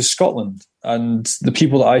price is Scotland, and the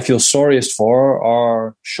people that I feel sorriest for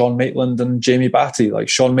are Sean Maitland and Jamie Batty. Like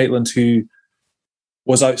Sean Maitland, who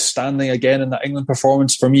was outstanding again in that England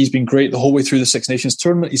performance. For me, he's been great the whole way through the Six Nations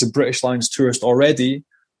tournament. He's a British Lions tourist already,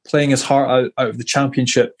 playing his heart out of the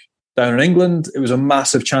championship down in England. It was a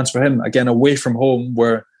massive chance for him, again, away from home,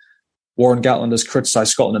 where Warren Gatland has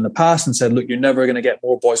criticised Scotland in the past and said, look, you're never going to get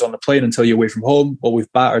more boys on the plane until you're away from home. Well,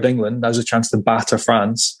 we've battered England. Now's a chance to batter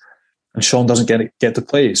France. And Sean doesn't get to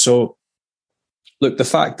play. So, look, the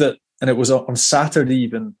fact that, and it was on Saturday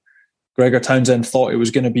even, Gregor Townsend thought it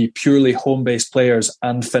was going to be purely home-based players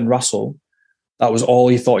and Finn Russell. That was all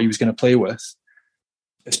he thought he was going to play with.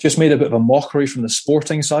 It's just made a bit of a mockery from the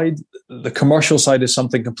sporting side. The commercial side is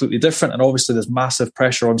something completely different. And obviously there's massive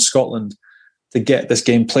pressure on Scotland to get this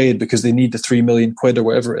game played because they need the 3 million quid or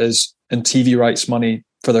whatever it is in TV rights money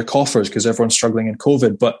for their coffers because everyone's struggling in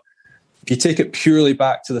COVID. But if you take it purely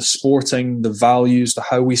back to the sporting, the values, the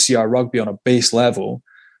how we see our rugby on a base level,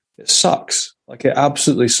 it sucks. Like, it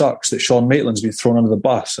absolutely sucks that Sean Maitland's been thrown under the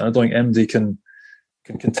bus. And I don't think MD can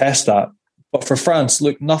contest that. But for France,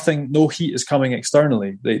 look, no heat is coming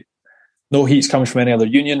externally. No heat's coming from any other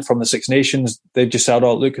union, from the Six Nations. They've just said,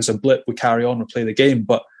 oh, look, it's a blip, we carry on, we play the game.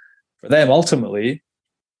 But for them, ultimately,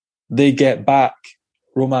 they get back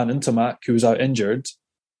Romain Ntamak, who was out injured,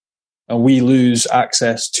 and we lose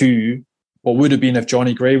access to what would have been if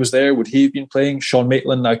Johnny Gray was there. Would he have been playing? Sean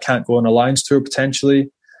Maitland now can't go on a Lions tour,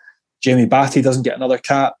 potentially. Jamie Batty doesn't get another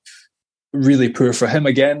cap. Really poor for him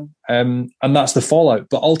again. And that's the fallout.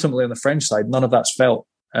 But ultimately on the French side, none of that's felt.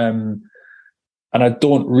 And I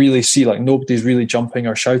don't really see, like, nobody's really jumping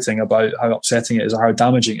or shouting about how upsetting it is or how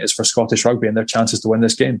damaging it is for Scottish rugby and their chances to win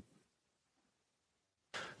this game.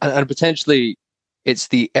 And potentially it's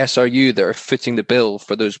the SRU that are footing the bill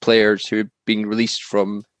for those players who are being released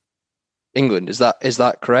from England. Is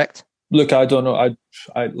that correct? Look, I don't know.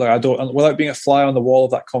 I don't, without being a fly on the wall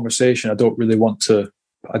of that conversation, I don't really want to.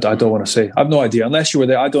 I don't want to say. I have no idea. Unless you were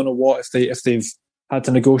there, I don't know what if they've had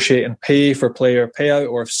to negotiate and pay for player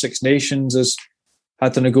payout, or if Six Nations has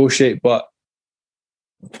had to negotiate. But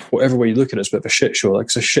whatever way you look at it, it's a bit of a shit show. Like,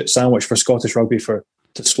 it's a shit sandwich for Scottish rugby to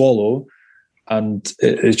swallow, and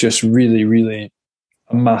it is just really, really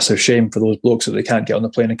a massive shame for those blokes that they can't get on the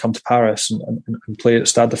plane and come to Paris and play at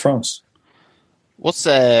Stade de France.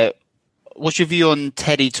 What's your view on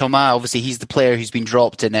Teddy Thomas? Obviously, he's the player who's been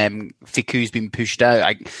dropped and Ficou's been pushed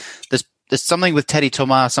out. There's something with Teddy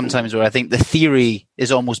Thomas sometimes where I think the theory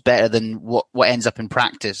is almost better than what ends up in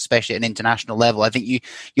practice, especially at an international level. I think you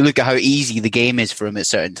look at how easy the game is for him at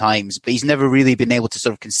certain times, but he's never really been able to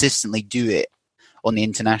sort of consistently do it on the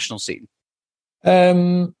international scene.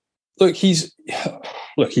 Look,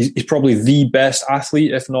 look, he's probably the best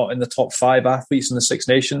athlete, if not in the top 5 athletes in the Six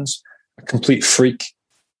Nations. A complete freak.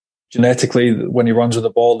 Genetically, when he runs with the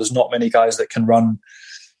ball, there's not many guys that can run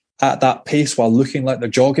at that pace while looking like they're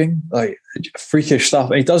jogging. Like, freakish stuff.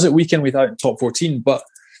 And he does it week in, week out in top 14. But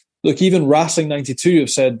look, even Racing 92 have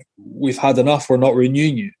said, we've had enough, we're not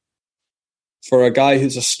renewing you. For a guy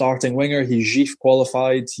who's a starting winger, he's GIF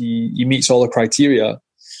qualified, he meets all the criteria.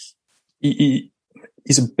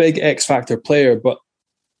 He's a big X-factor player, but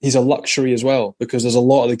he's a luxury as well, because there's a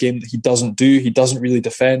lot of the game that he doesn't do. He doesn't really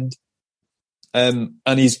defend. And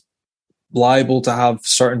he's liable to have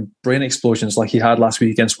certain brain explosions like he had last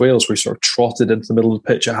week against Wales, where he sort of trotted into the middle of the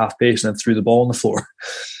pitch at half pace and then threw the ball on the floor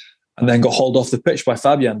and then got hauled off the pitch by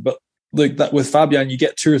Fabian. But look, that with Fabian, you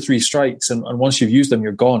get 2 or 3 strikes, and once you've used them,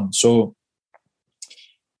 you're gone. So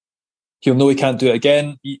he'll know he can't do it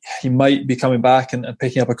again. He might be coming back and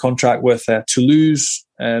picking up a contract with Toulouse.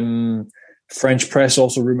 French press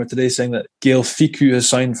also rumoured today saying that Gaël Fickou has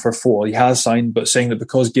signed for 4. He has signed, but saying that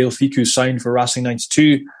because Gaël Fickou signed for Racing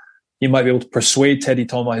 92, he might be able to persuade Teddy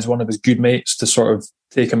Thomas, who's one of his good mates, to sort of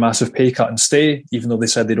take a massive pay cut and stay, even though they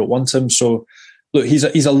said they don't want him. So, look, he's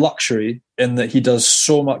a luxury in that he does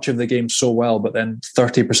so much of the game so well, but then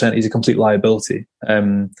 30% he's a complete liability.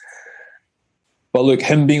 But look,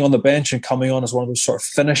 him being on the bench and coming on as one of those sort of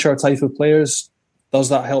finisher type of players, does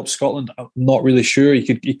that help Scotland? I'm not really sure. He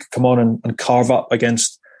could come on and carve up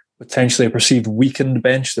against potentially a perceived weakened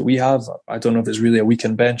bench that we have. I don't know if it's really a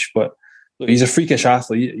weakened bench, but look, he's a freakish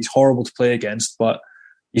athlete. He's horrible to play against, but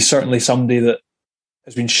he's certainly somebody that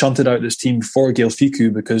has been shunted out this team for Gaël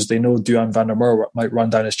Fickou because they know Duhan van der Merwe might run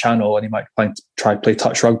down his channel and he might try to play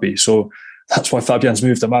touch rugby. So that's why Fabian's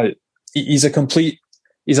moved him out. He's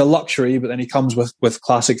a luxury, but then he comes with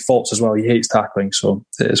classic faults as well. He hates tackling, so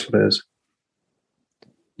it is what it is.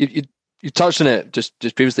 You touched on it just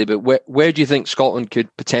previously, but where do you think Scotland could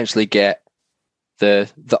potentially get the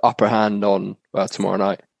upper hand on tomorrow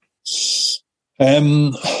night? So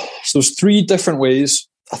there's 3 different ways.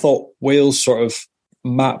 I thought Wales sort of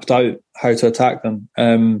mapped out how to attack them.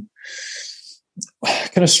 Kind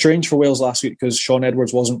of strange for Wales last week because Shaun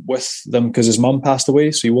Edwards wasn't with them because his mum passed away,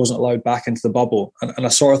 so he wasn't allowed back into the bubble. And I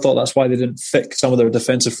sort of thought that's why they didn't fix some of their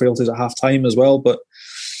defensive frailties at half-time as well. But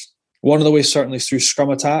one of the ways certainly is through scrum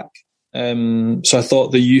attack. So I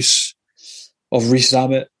thought the use of Rhys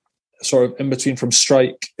Zammit sort of in between from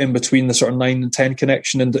strike, in between the sort of 9 and 10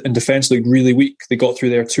 connection in defence looked really weak. They got through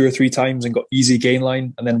there 2 or 3 times and got easy gain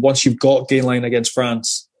line. And then once you've got gain line against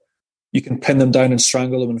France, you can pin them down and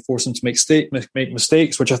strangle them and force them to make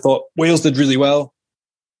mistakes, which I thought Wales did really well.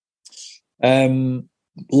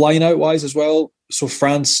 Line out wise as well. So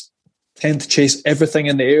France tend to chase everything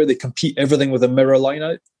in the air. They compete everything with a mirror line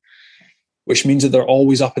out, which means that they're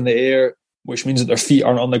always up in the air, which means that their feet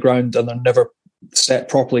aren't on the ground and they're never set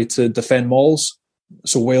properly to defend mauls.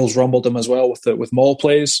 So Wales rumbled them as well with maul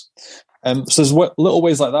plays. So there's little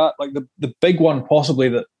ways like that. Like the big one possibly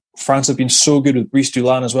that France have been so good with Brice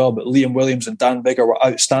Dulin as well, but Liam Williams and Dan Biggar were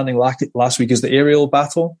outstanding last week is the aerial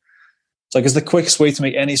battle. It's like, it's the quickest way to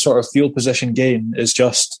make any sort of field position gain is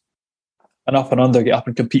just an up and under, get up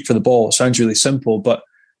and compete for the ball. It sounds really simple, but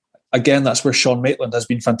again, that's where Sean Maitland has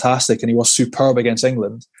been fantastic and he was superb against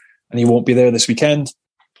England and he won't be there this weekend.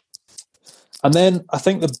 And then I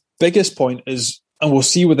think the biggest point is, and we'll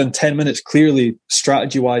see within 10 minutes clearly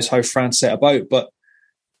strategy-wise how France set about, but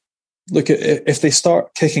look, if they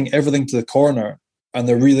start kicking everything to the corner and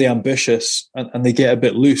they're really ambitious and they get a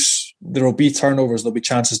bit loose, there will be turnovers, there'll be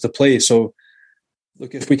chances to play. So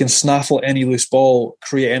look, if we can snaffle any loose ball,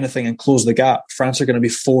 create anything and close the gap, France are going to be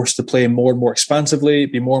forced to play more and more expansively,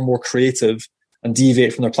 be more and more creative and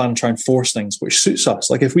deviate from their plan and try and force things, which suits us.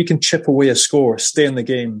 Like if we can chip away a score, stay in the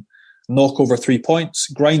game, knock over 3 points,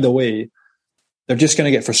 grind away, they're just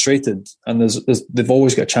going to get frustrated. And they've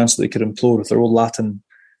always got a chance that they could implode with their old Latin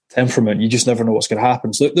temperament. You just never know what's going to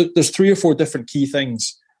happen. So there's 3 or 4 different key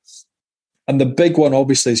things. And the big one,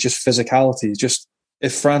 obviously, is just physicality. Just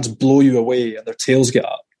if France blow you away and their tails get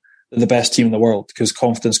up, they're the best team in the world because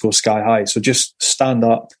confidence goes sky high. So just stand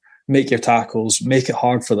up, make your tackles, make it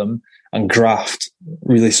hard for them and graft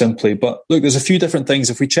really simply. But look, there's a few different things.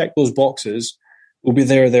 If we check those boxes, we'll be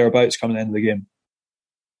there or thereabouts coming to the end of the game.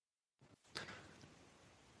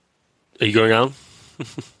 Are you going on?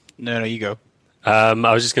 No, you go. I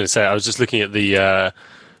was just going to say, I was just looking at the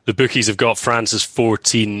bookies have got France as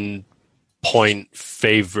 14-point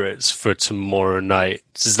favourites for tomorrow night.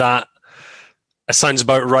 Does that sounds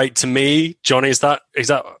about right to me, Johnny? Does that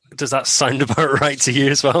sound about right to you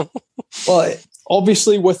as well? Well,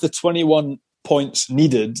 obviously, with the 21 points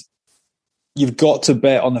needed, you've got to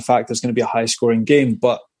bet on the fact there's going to be a high-scoring game.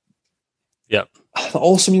 But yeah, that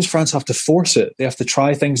also means France have to force it. They have to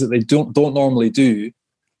try things that they don't normally do,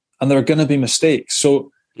 and there are going to be mistakes.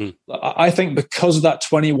 So I think because of that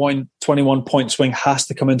 21 point swing has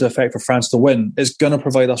to come into effect for France to win, it's going to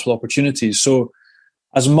provide us with opportunities. So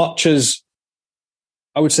as much as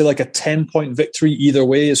I would say like a 10-point victory either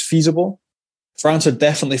way is feasible, France are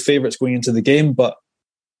definitely favourites going into the game, but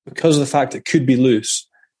because of the fact it could be loose,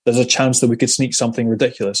 there's a chance that we could sneak something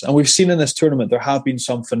ridiculous. And we've seen in this tournament, there have been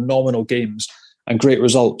some phenomenal games and great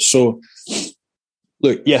results. So,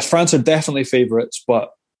 look, yeah, France are definitely favourites, but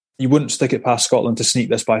you wouldn't stick it past Scotland to sneak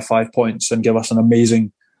this by 5 points and give us an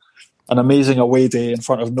amazing away day in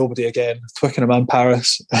front of nobody again, Twickenham and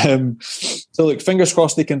Paris. So, look, fingers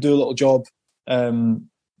crossed they can do a little job,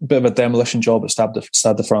 bit of a demolition job at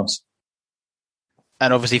Stade de France.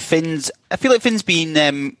 And obviously, I feel like Finn's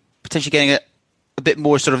been potentially getting a bit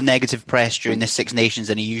more sort of negative press during this Six Nations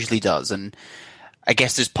than he usually does. And I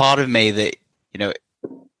guess there's part of me that,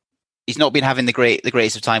 he's not been having the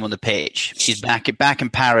greatest of time on the pitch. He's back in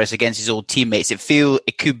Paris against his old teammates. It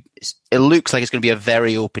looks like it's going to be a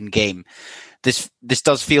very open game. This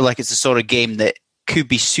does feel like it's the sort of game that could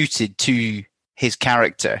be suited to his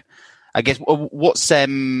character. I guess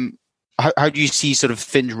how do you see sort of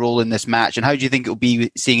Finn's role in this match, and how do you think it will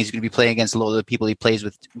be, seeing he's going to be playing against a lot of the people he plays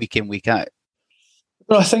with week in, week out?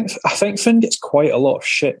 Well, I think Finn gets quite a lot of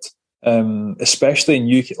shit, especially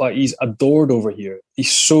in UK. Like, he's adored over here.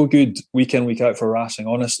 He's so good week in, week out for Racing,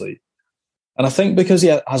 honestly. And I think because he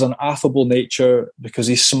has an affable nature, because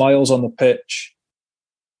he smiles on the pitch,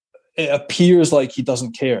 it appears like he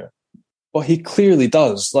doesn't care. But he clearly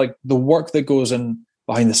does. Like, the work that goes in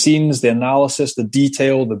behind the scenes, the analysis, the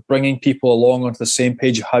detail, the bringing people along onto the same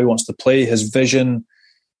page of how he wants to play, his vision.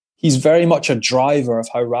 He's very much a driver of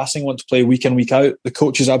how Racing want to play week in, week out. The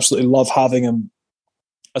coaches absolutely love having him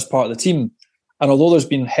as part of the team. And although there's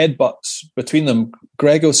been headbutts between them,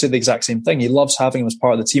 Grego said the exact same thing. He loves having him as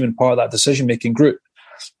part of the team and part of that decision-making group.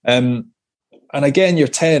 And again, you're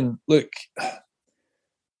 10. Look,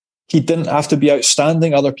 he didn't have to be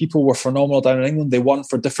outstanding. Other people were phenomenal down in England. They won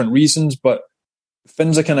for different reasons, but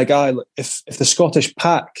Finn's the kind of guy, if the Scottish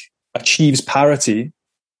pack achieves parity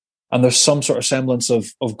and there's some sort of semblance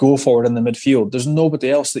of go forward in the midfield, there's nobody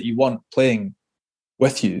else that you want playing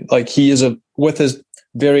with you. Like, he is with his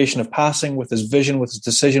variation of passing, with his vision, with his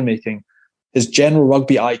decision making, his general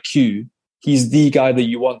rugby IQ, he's the guy that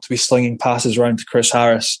you want to be slinging passes around to Chris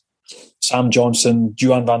Harris, Sam Johnson,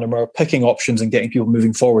 Duhan van der Merwe, picking options and getting people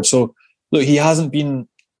moving forward. So, look, he hasn't been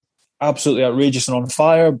absolutely outrageous and on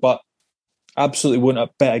fire, but absolutely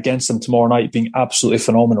wouldn't bet against him tomorrow night being absolutely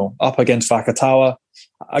phenomenal. Up against Vakatawa,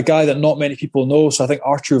 a guy that not many people know. So I think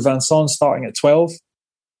Arthur Vincent starting at 12.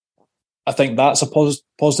 I think that's a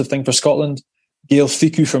positive thing for Scotland. Gael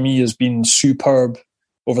Fickou, for me, has been superb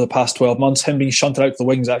over the past 12 months. Him being shunted out to the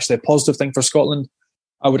wing is actually a positive thing for Scotland.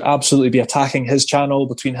 I would absolutely be attacking his channel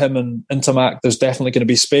between him and Intermac. There's definitely going to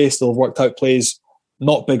be space. They'll have worked out plays,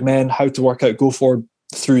 not big men, how to work out go forward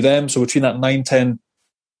through them. So between that 9, 10,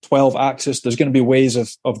 12 axis, there's going to be ways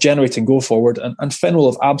of generating go forward. And Finn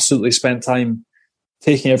will have absolutely spent time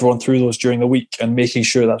taking everyone through those during the week and making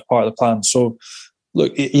sure that's part of the plan. So,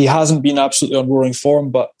 look, he hasn't been absolutely on roaring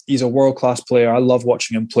form, but he's a world-class player. I love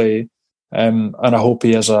watching him play. And I hope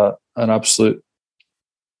he has an absolute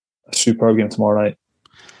superb game tomorrow night.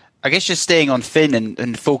 I guess just staying on Finn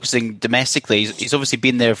and focusing domestically, he's obviously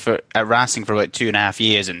been there at Racing for about 2.5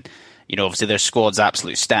 years, and obviously their squad's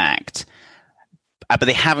absolutely stacked, but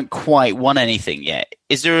they haven't quite won anything yet.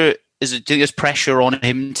 Do you think there's pressure on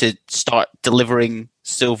him to start delivering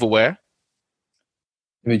silverware?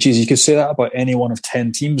 I mean, geez, you could say that about any one of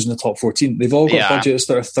 10 teams in the top 14. They've all got budgets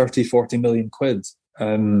that are 30, 40 million quid.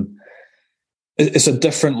 It's a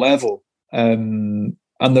different level.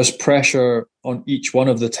 And there's pressure on each one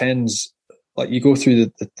of the 10s. Like, you go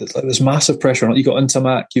through there's massive pressure on it. You've got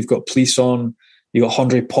Intermac, you've got Plisson, you've got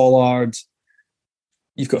Andre Pollard,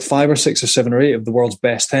 you've got 5 or 6 or 7 or 8 of the world's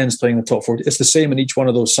best 10s playing in the top 40. It's the same in each one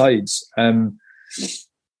of those sides. And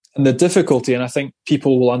the difficulty, and I think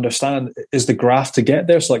people will understand, is the graph to get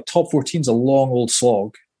there. So, like, top 14 is a long old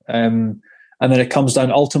slog. And then it comes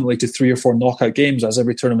down ultimately to 3 or 4 knockout games, as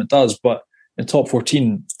every tournament does. But in top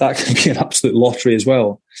 14, that can be an absolute lottery as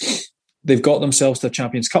well. They've got themselves to the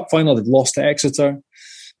Champions Cup final. They've lost to Exeter.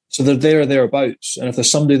 So they're there or thereabouts. And if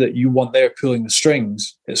there's somebody that you want there pulling the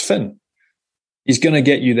strings, it's Finn. He's going to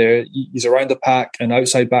get you there. He's around the pack and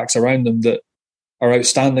outside backs around them that are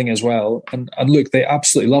outstanding as well. And look, they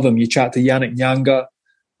absolutely love him. You chat to Yannick Nyanga,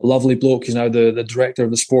 a lovely bloke. He's now the director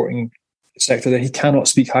of the sporting sector there. He cannot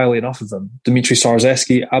speak highly enough of them. Dimitri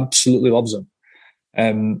Sarzeski absolutely loves him.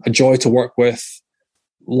 A joy to work with.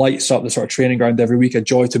 lights up the sort of training ground every week, a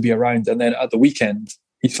joy to be around. And then at the weekend,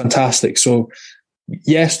 he's fantastic. So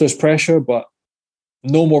yes, there's pressure, but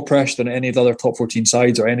no more pressure than any of the other top 14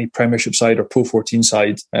 sides or any Premiership side or Pro 14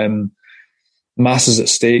 side. Masses at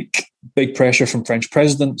stake, big pressure from French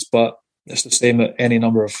presidents, but it's the same at any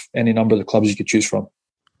number of the clubs you could choose from.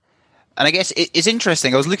 And I guess it's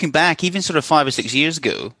interesting. I was looking back, even sort of 5 or 6 years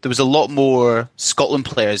ago, there was a lot more Scotland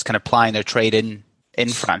players kind of plying their trade in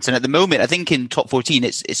France. And at the moment, I think in top 14,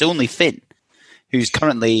 it's only Finn who's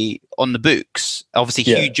currently on the books. Obviously,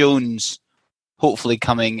 Hugh Jones, hopefully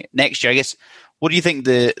coming next year. I guess, what do you think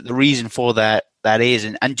the reason for that is?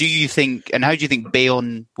 And do you think, and how do you think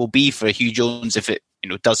Bayonne will be for Hugh Jones if it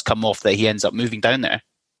does come off that he ends up moving down there?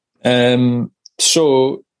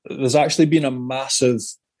 So there's actually been a massive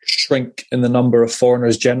shrink in the number of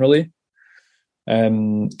foreigners generally,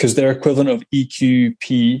 because their equivalent of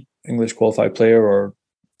EQP, English Qualified Player,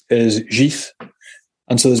 is GIF.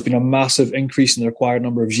 And so there's been a massive increase in the required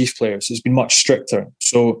number of GIF players. It's been much stricter.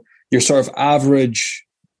 So your sort of average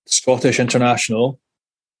Scottish international,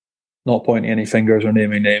 not pointing any fingers or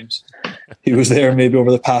naming names, he was there maybe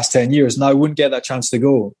over the past 10 years, now wouldn't get that chance to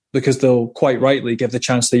go, because they'll quite rightly give the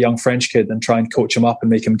chance to the young French kid and try and coach him up and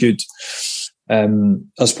make him good.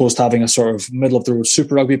 As opposed to having a sort of middle-of-the-road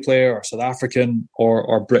Super Rugby player or South African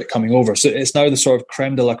or Brit coming over. So it's now the sort of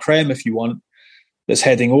creme de la creme, if you want, that's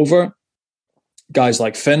heading over. Guys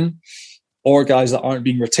like Finn, or guys that aren't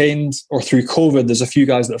being retained, or through COVID, there's a few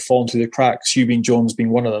guys that have fallen through the cracks, Hugh Jones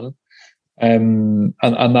being one of them. And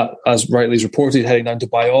that, as rightly is reported, heading down to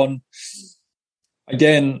Bayonne.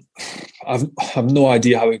 Again, I've no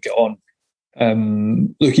idea how he'd get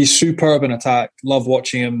on. Look, he's superb in attack. Love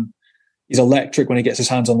watching him. He's electric when he gets his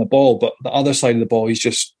hands on the ball, but the other side of the ball, he's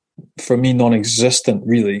just, for me, non-existent,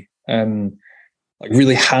 really. Like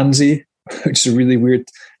really handsy, which is really weird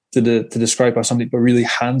to describe by somebody, but really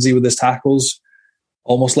handsy with his tackles.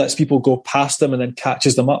 Almost lets people go past him and then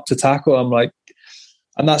catches them up to tackle. I'm like,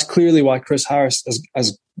 and that's clearly why Chris Harris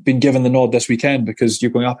has been given the nod this weekend, because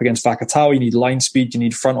you're going up against Vakatawa, you need line speed, you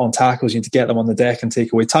need front-on tackles, you need to get them on the deck and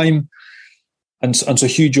take away time. And so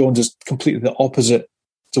Hugh Jones is completely the opposite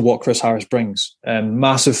to what Chris Harris brings.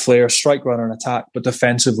 Massive flair, strike runner and attack, but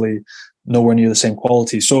defensively nowhere near the same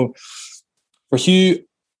quality. So for Hugh,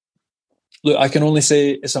 look, I can only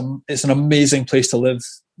say it's an amazing place to live.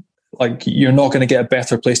 Like, you're not going to get a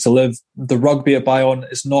better place to live. The rugby at Bayonne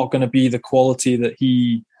is not going to be the quality that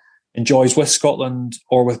he enjoys with Scotland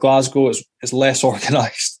or with Glasgow. It's less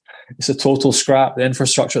organised. It's a total scrap. The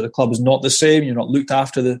infrastructure at the club is not the same. You're not looked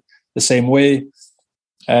after the same way.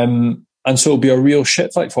 And so it'll be a real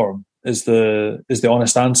shit fight for him, is the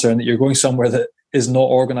honest answer. And that you're going somewhere that is not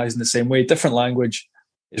organised in the same way. Different language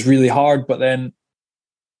is really hard, but then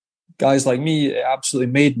guys like me, it absolutely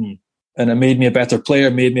made me. And it made me a better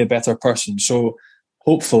player, made me a better person. So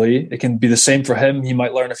hopefully it can be the same for him. He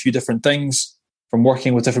might learn a few different things from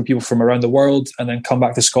working with different people from around the world, and then come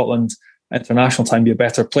back to Scotland international time, be a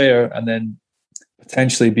better player, and then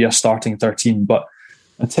potentially be a starting 13. But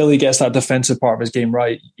until he gets that defensive part of his game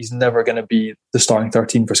right, he's never going to be the starting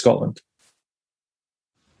 13 for Scotland.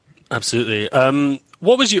 Absolutely.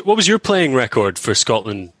 What was your playing record for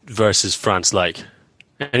Scotland versus France like?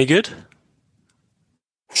 Any good?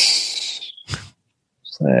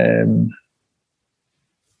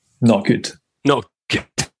 Not good. Not good.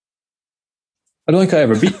 I don't think I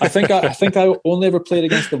ever beat. I think I only ever played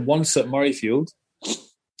against them once at Murrayfield,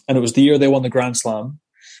 and it was the year they won the Grand Slam.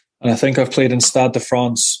 And I think I've played in Stade de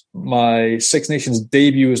France. My Six Nations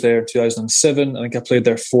debut was there in 2007. I think I played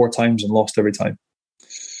there 4 times and lost every time.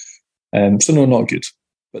 So no, not good.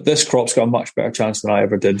 But this crop's got a much better chance than I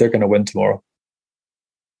ever did. They're going to win tomorrow.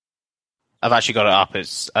 I've actually got it up.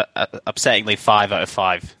 It's upsettingly 5 out of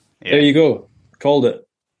 5. Yeah. There you go. Called it.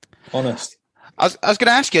 Honest. I was going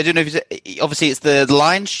to ask you. I don't know if obviously it's the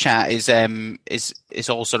Lions chat is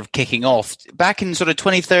all sort of kicking off. Back in sort of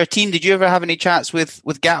 2013, did you ever have any chats with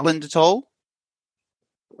Gatland at all?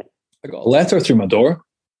 I got a letter through my door.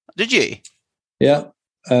 Did you? Yeah.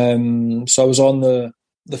 So I was on the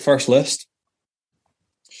first list,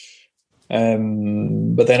 but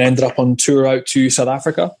then ended up on tour out to South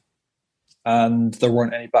Africa, and there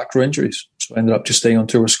weren't any back row injuries, so I ended up just staying on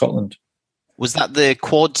tour with Scotland. Was that the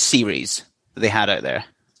quad series that they had out there?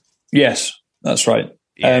 Yes, that's right.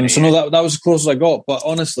 No, that was as close as I got. But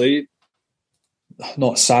honestly,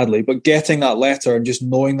 not sadly, but getting that letter and just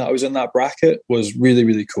knowing that I was in that bracket was really,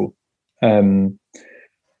 really cool. And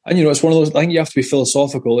it's one of those, I think you have to be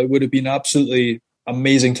philosophical. It would have been absolutely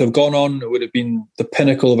amazing to have gone on. It would have been the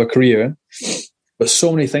pinnacle of a career. But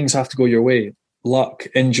so many things have to go your way. Luck,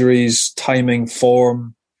 injuries, timing,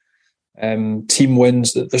 form. team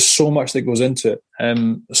wins. There's so much that goes into it.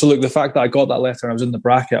 So look, the fact that I got that letter and I was in the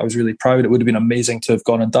bracket, I was really proud. It would have been amazing to have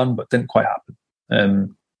gone and done, but didn't quite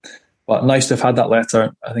happen. But nice to have had that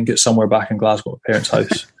letter. I think it's somewhere back in Glasgow at parents'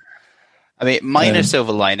 house. I mean, minor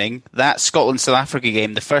silver lining, that Scotland-South Africa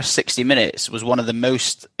game, the first 60 minutes was one of the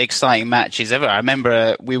most exciting matches ever. I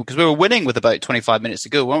remember because we were winning with about 25 minutes to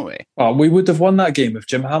go, weren't we? Oh, we would have won that game if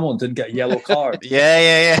Jim Hamilton didn't get a yellow card.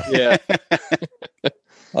 Yeah.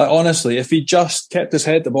 Honestly, if he just kept his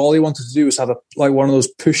head, all he wanted to do was have one of those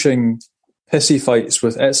pushing pissy fights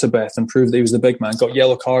with Etzebeth and prove that he was the big man, got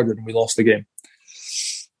yellow carded and we lost the game.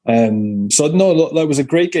 So no, that was a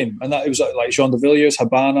great game. And that it was like Jean de Villiers,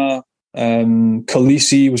 Habana,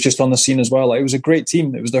 Khaleesi was just on the scene as well. It was a great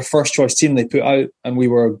team. It was their first choice team they put out, and we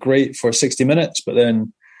were great for 60 minutes. But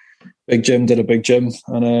then Big Jim did a Big Jim,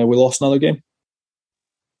 and we lost another game.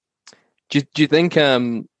 Do you think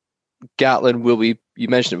Gatland will be? You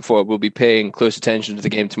mentioned it before. Will be paying close attention to the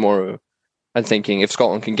game tomorrow, and thinking if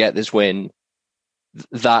Scotland can get this win,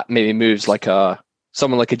 that maybe moves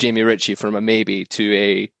someone like a Jamie Ritchie from a maybe to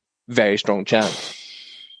a very strong chance.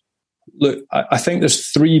 Look, I think there's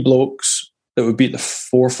three blokes that would be at the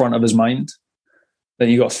forefront of his mind. Then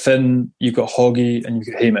you got Finn, you've got Hoggy, and you've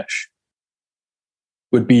got Hamish.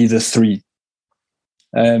 Would be the three.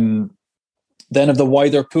 Then of the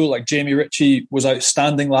wider pool, like Jamie Ritchie was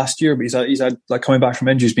outstanding last year, but he's had like coming back from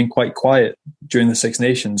injury, he's been quite quiet during the Six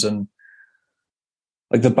Nations, and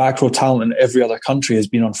like the back row talent in every other country has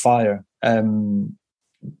been on fire.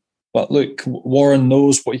 But look, Warren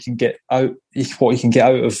knows what he can get out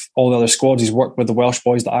of all the other squads. He's worked with the Welsh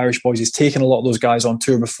boys, the Irish boys. He's taken a lot of those guys on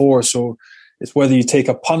tour before. So it's whether you take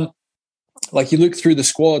a punt. Like you look through the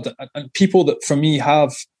squad and people that for me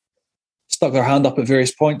have stuck their hand up at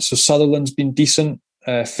various points. So Sutherland's been decent,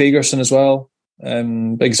 Fagerson as well.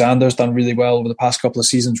 Big Xander's done really well over the past couple of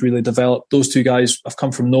seasons, really developed. Those two guys have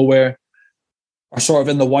come from nowhere, are sort of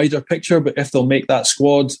in the wider picture, but if they'll make that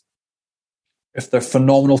squad, if they're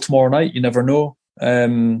phenomenal tomorrow night, you never know.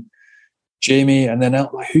 Jamie, and then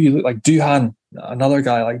who you look like Duhan, another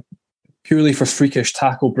guy like purely for freakish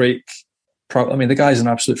tackle break. I mean, the guy's an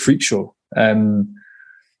absolute freak show.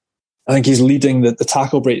 I think he's leading the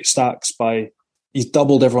tackle break stacks by he's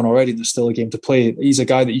doubled everyone already. There's still a game to play. He's a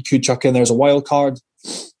guy that you could chuck in there as a wild card.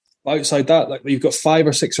 Outside that, like you've got 5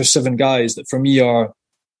 or 6 or 7 guys that for me are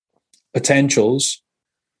potentials.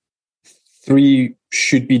 3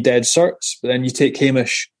 should be dead certs, but then you take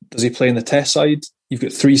Hamish. Does he play in the test side? You've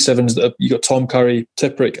got 3 sevens that you got Tom Curry,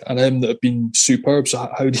 Tipuric, and him that have been superb. So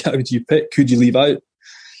how do you pick? Could you leave out?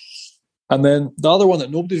 And then the other one that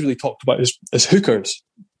nobody's really talked about is hookers.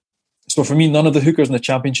 So for me, none of the hookers in the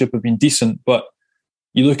championship have been decent, but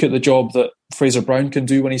you look at the job that Fraser Brown can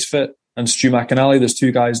do when he's fit, and Stu McAnally. There's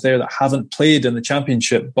 2 guys there that haven't played in the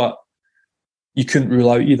championship, but you couldn't rule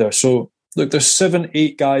out either. So look, there's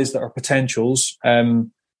 7-8 guys that are potentials,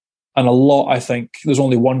 and a lot, I think. There's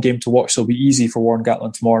only one game to watch, so it'll be easy for Warren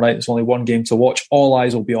Gatland tomorrow night. There's only one game to watch. All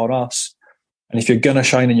eyes will be on us. And if you're going to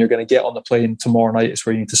shine and you're going to get on the plane tomorrow night, it's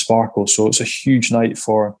where you need to sparkle. So it's a huge night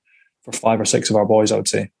for 5 or 6 of our boys, I would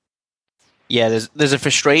say. Yeah, there's a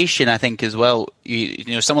frustration, I think, as well. You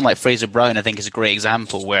know, someone like Fraser Brown, I think, is a great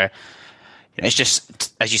example where it's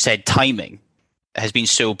just, as you said, timing has been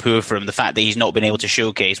so poor for him. The fact that he's not been able to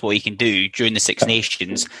showcase what he can do during the Six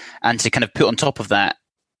Nations, and to kind of put on top of that,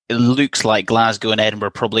 it looks like Glasgow and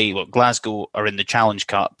Edinburgh Glasgow are in the Challenge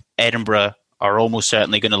Cup. Edinburgh are almost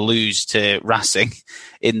certainly going to lose to Racing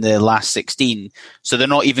in the last 16. So they're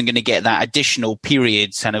not even going to get that additional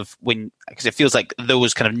period kind of because it feels like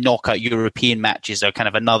those kind of knockout European matches are kind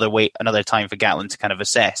of another time for Gatland to kind of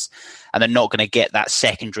assess. And they're not going to get that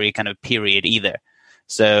secondary kind of period either.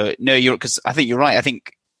 So no, because I think you're right. I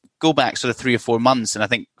think go back sort of 3 or 4 months, and I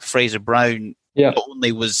think Fraser Brown not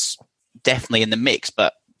only was definitely in the mix,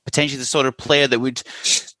 but potentially the sort of player that would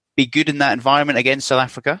be good in that environment against South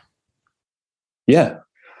Africa. Yeah,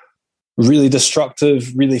 really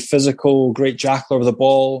destructive, really physical, great jackal over the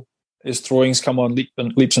ball. His throwings come on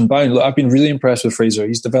leaps and bounds. Look, I've been really impressed with Fraser.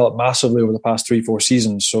 He's developed massively over the past 3-4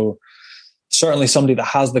 seasons. So certainly somebody that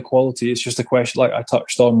has the quality. It's just a question, like I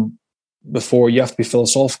touched on before, you have to be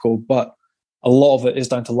philosophical, but a lot of it is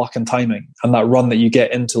down to luck and timing and that run that you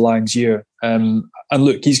get into Lions year. And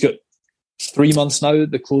look, he's got 3 months now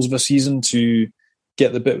at the close of a season to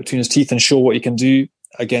get the bit between his teeth and show what he can do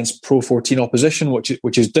against Pro 14 opposition,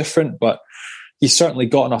 which is different, but he's certainly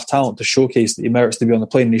got enough talent to showcase that he merits to be on the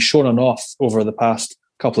plane. And he's shown enough over the past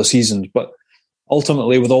couple of seasons. But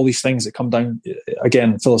ultimately, with all these things that come down,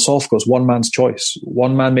 again, philosophical, it's one man's choice.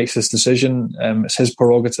 One man makes this decision. It's his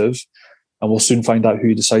prerogative, and we'll soon find out who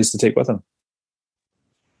he decides to take with him.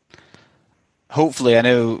 hopefully, I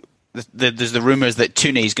know there's the rumours that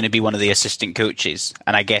Tooney is going to be one of the assistant coaches.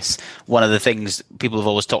 And I guess one of the things people have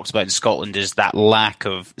always talked about in Scotland is that lack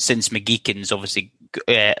of, since McGeechan's obviously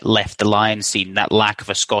left the Lions scene, that lack of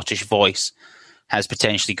a Scottish voice has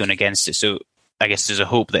potentially gone against it. So I guess there's a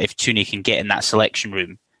hope that if Tooney can get in that selection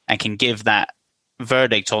room and can give that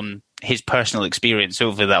verdict on his personal experience,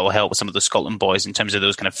 hopefully that will help some of the Scotland boys in terms of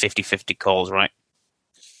those kind of 50-50 calls, right?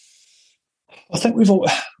 I think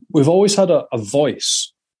we've always had a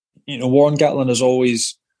voice. You know, Warren Gatland has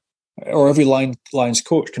always, or every Lions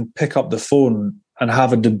coach can pick up the phone and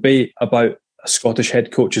have a debate about a Scottish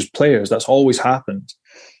head coach's players. That's always happened.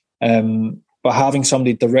 But having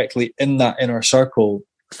somebody directly in that inner circle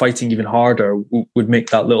fighting even harder would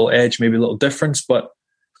make that little edge, maybe a little difference. But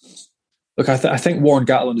look, I think Warren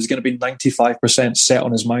Gatland is going to be 95% set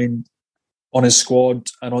on his mind, on his squad,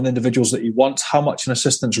 and on the individuals that he wants. How much an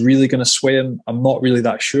assistant's really going to sway him, I'm not really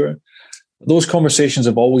that sure. Those conversations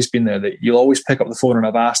have always been there. That you'll always pick up the phone, and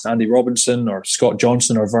I've asked Andy Robinson or Scott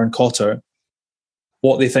Johnson or Vern Cotter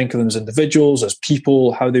what they think of them as individuals, as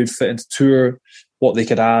people, how they would fit into tour, what they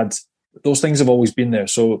could add. Those things have always been there.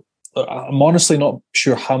 So I'm honestly not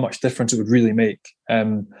sure how much difference it would really make.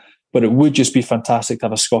 But it would just be fantastic to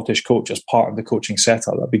have a Scottish coach as part of the coaching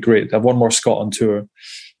setup. That'd be great. To have one more Scot on tour.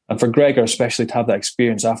 And for Gregor, especially to have that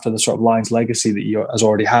experience after the sort of Lions legacy that he has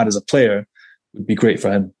already had as a player, would be great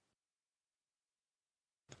for him.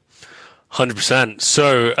 100%.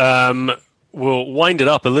 So we'll wind it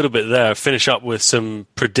up a little bit there, finish up with some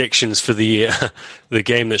predictions for the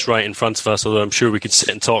game that's right in front of us, although I'm sure we could sit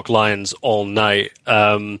and talk Lions all night.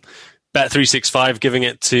 Bet365 giving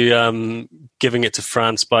it to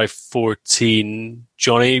France by 14.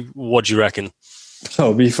 Johnny, what do you reckon?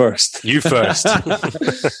 Oh, me first. You first.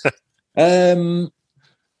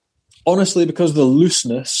 Honestly, because of the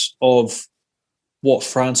looseness of what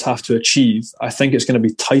France have to achieve, I think it's going to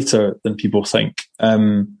be tighter than people think.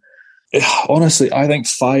 Honestly, I think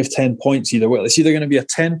 5-10 points either way. It's either going to be a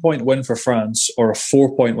 10-point win for France or a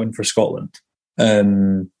 4-point win for Scotland.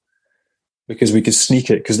 Because we could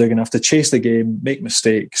sneak it, because they're going to have to chase the game, make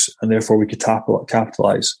mistakes, and therefore we could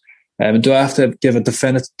capitalise. Do I have to give a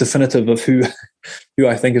definitive of who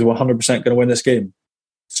I think is 100% going to win this game?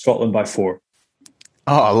 Scotland by 4.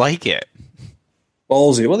 Oh, I like it.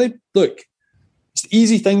 Ballsy. Well, it's the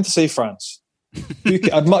easy thing to say France.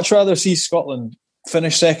 I'd much rather see Scotland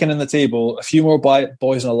finish second in the table, a few more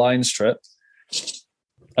boys on a Lions trip,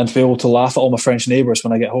 and to be able to laugh at all my French neighbours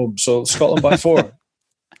when I get home. So Scotland by 4.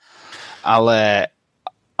 I'll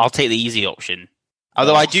take the easy option.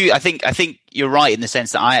 Although I think you're right in the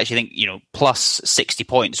sense that I actually think, plus 60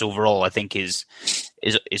 points overall, I think is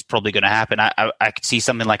probably going to happen. I could see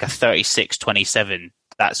something like a 36-27.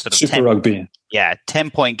 That sort of Super Rugby. Yeah,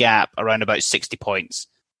 10-point gap around about 60 points.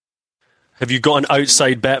 Have you got an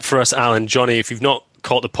outside bet for us, Alan? Johnny, if you've not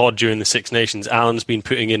caught the pod during the Six Nations, Alan's been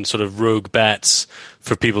putting in sort of rogue bets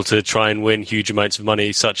for people to try and win huge amounts of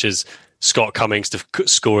money, such as Scott Cummings to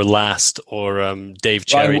score last, or Dave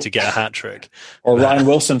Cherry to get a hat-trick. Or Ryan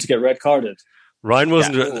Wilson to get red-carded. Ryan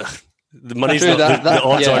Wilson... Yeah. The money's not... The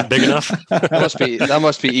odds aren't big enough. That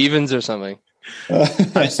must be evens or something.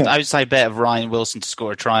 Outside bet of Ryan Wilson to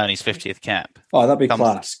score a try on his 50th cap. Oh, that'd be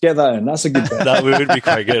class. Get that in. That's a good bet. That would be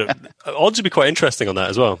quite good. Odds would be quite interesting on that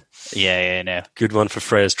as well. Yeah, no. Good one for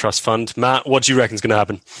Freya's Trust Fund. Matt, what do you reckon is going to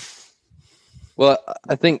happen? Well,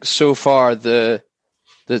 I think so far the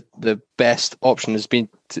best option has been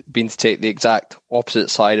to take the exact opposite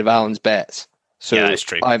side of Alan's bets. So yeah, that's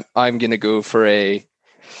true. I'm going to go for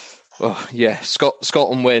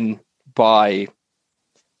Scotland win by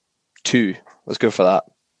 2. Let's go for that.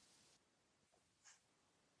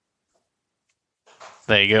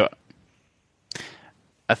 There you go.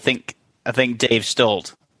 I think Dave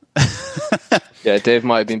stalled. Yeah, Dave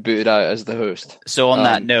might have been booted out as the host. So on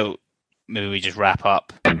that note, maybe we just wrap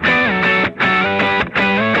up.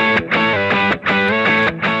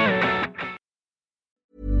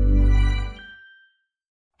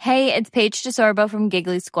 Hey, it's Paige DeSorbo from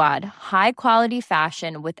Giggly Squad. High quality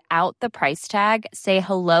fashion without the price tag. Say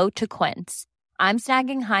hello to Quince. I'm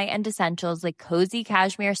snagging high-end essentials like cozy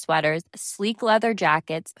cashmere sweaters, sleek leather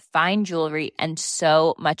jackets, fine jewelry, and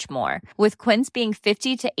so much more. With Quince being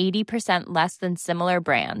 50 to 80% less than similar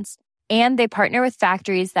brands. And they partner with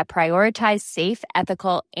factories that prioritize safe,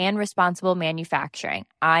 ethical, and responsible manufacturing.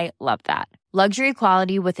 I love that. Luxury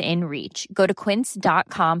quality within reach. Go to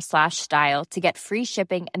quince.com/style to get free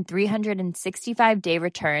shipping and 365-day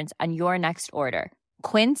returns on your next order.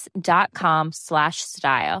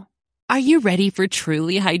 Quince.com/style. Are you ready for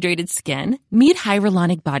truly hydrated skin? Meet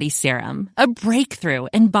Hyaluronic Body Serum, a breakthrough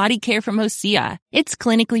in body care from Osea. It's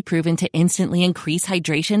clinically proven to instantly increase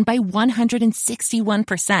hydration by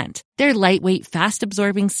 161%. Their lightweight,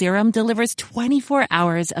 fast-absorbing serum delivers 24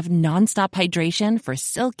 hours of nonstop hydration for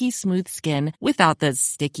silky smooth skin without the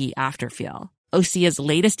sticky afterfeel. Osea's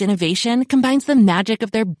latest innovation combines the magic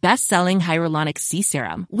of their best-selling Hyaluronic Sea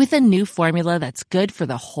Serum with a new formula that's good for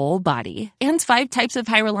the whole body and 5 types of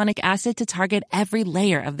hyaluronic acid to target every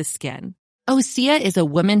layer of the skin. Osea is a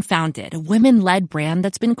women-founded, women-led brand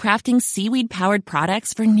that's been crafting seaweed-powered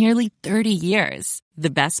products for nearly 30 years. The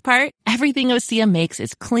best part? Everything Osea makes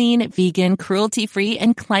is clean, vegan, cruelty-free,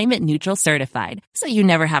 and climate-neutral certified, so you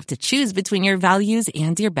never have to choose between your values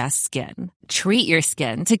and your best skin. Treat your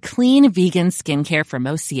skin to clean, vegan skincare from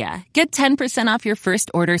Osea. Get 10% off your first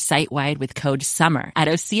order site-wide with code SUMMER at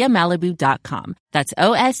OseaMalibu.com. That's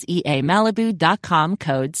OSEA Malibu.com,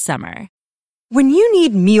 code SUMMER. When you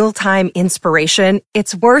need mealtime inspiration,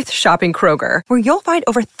 it's worth shopping Kroger, where you'll find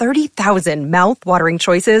over 30,000 mouth-watering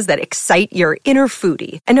choices that excite your inner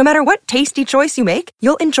foodie. And no matter what tasty choice you make,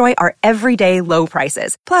 you'll enjoy our everyday low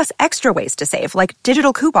prices, plus extra ways to save, like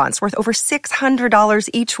digital coupons worth over $600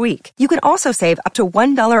 each week. You can also save up to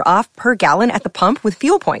 $1 off per gallon at the pump with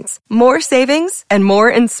fuel points. More savings and more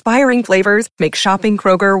inspiring flavors make shopping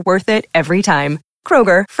Kroger worth it every time.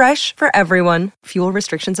 Kroger, fresh for everyone. Fuel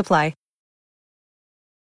restrictions apply.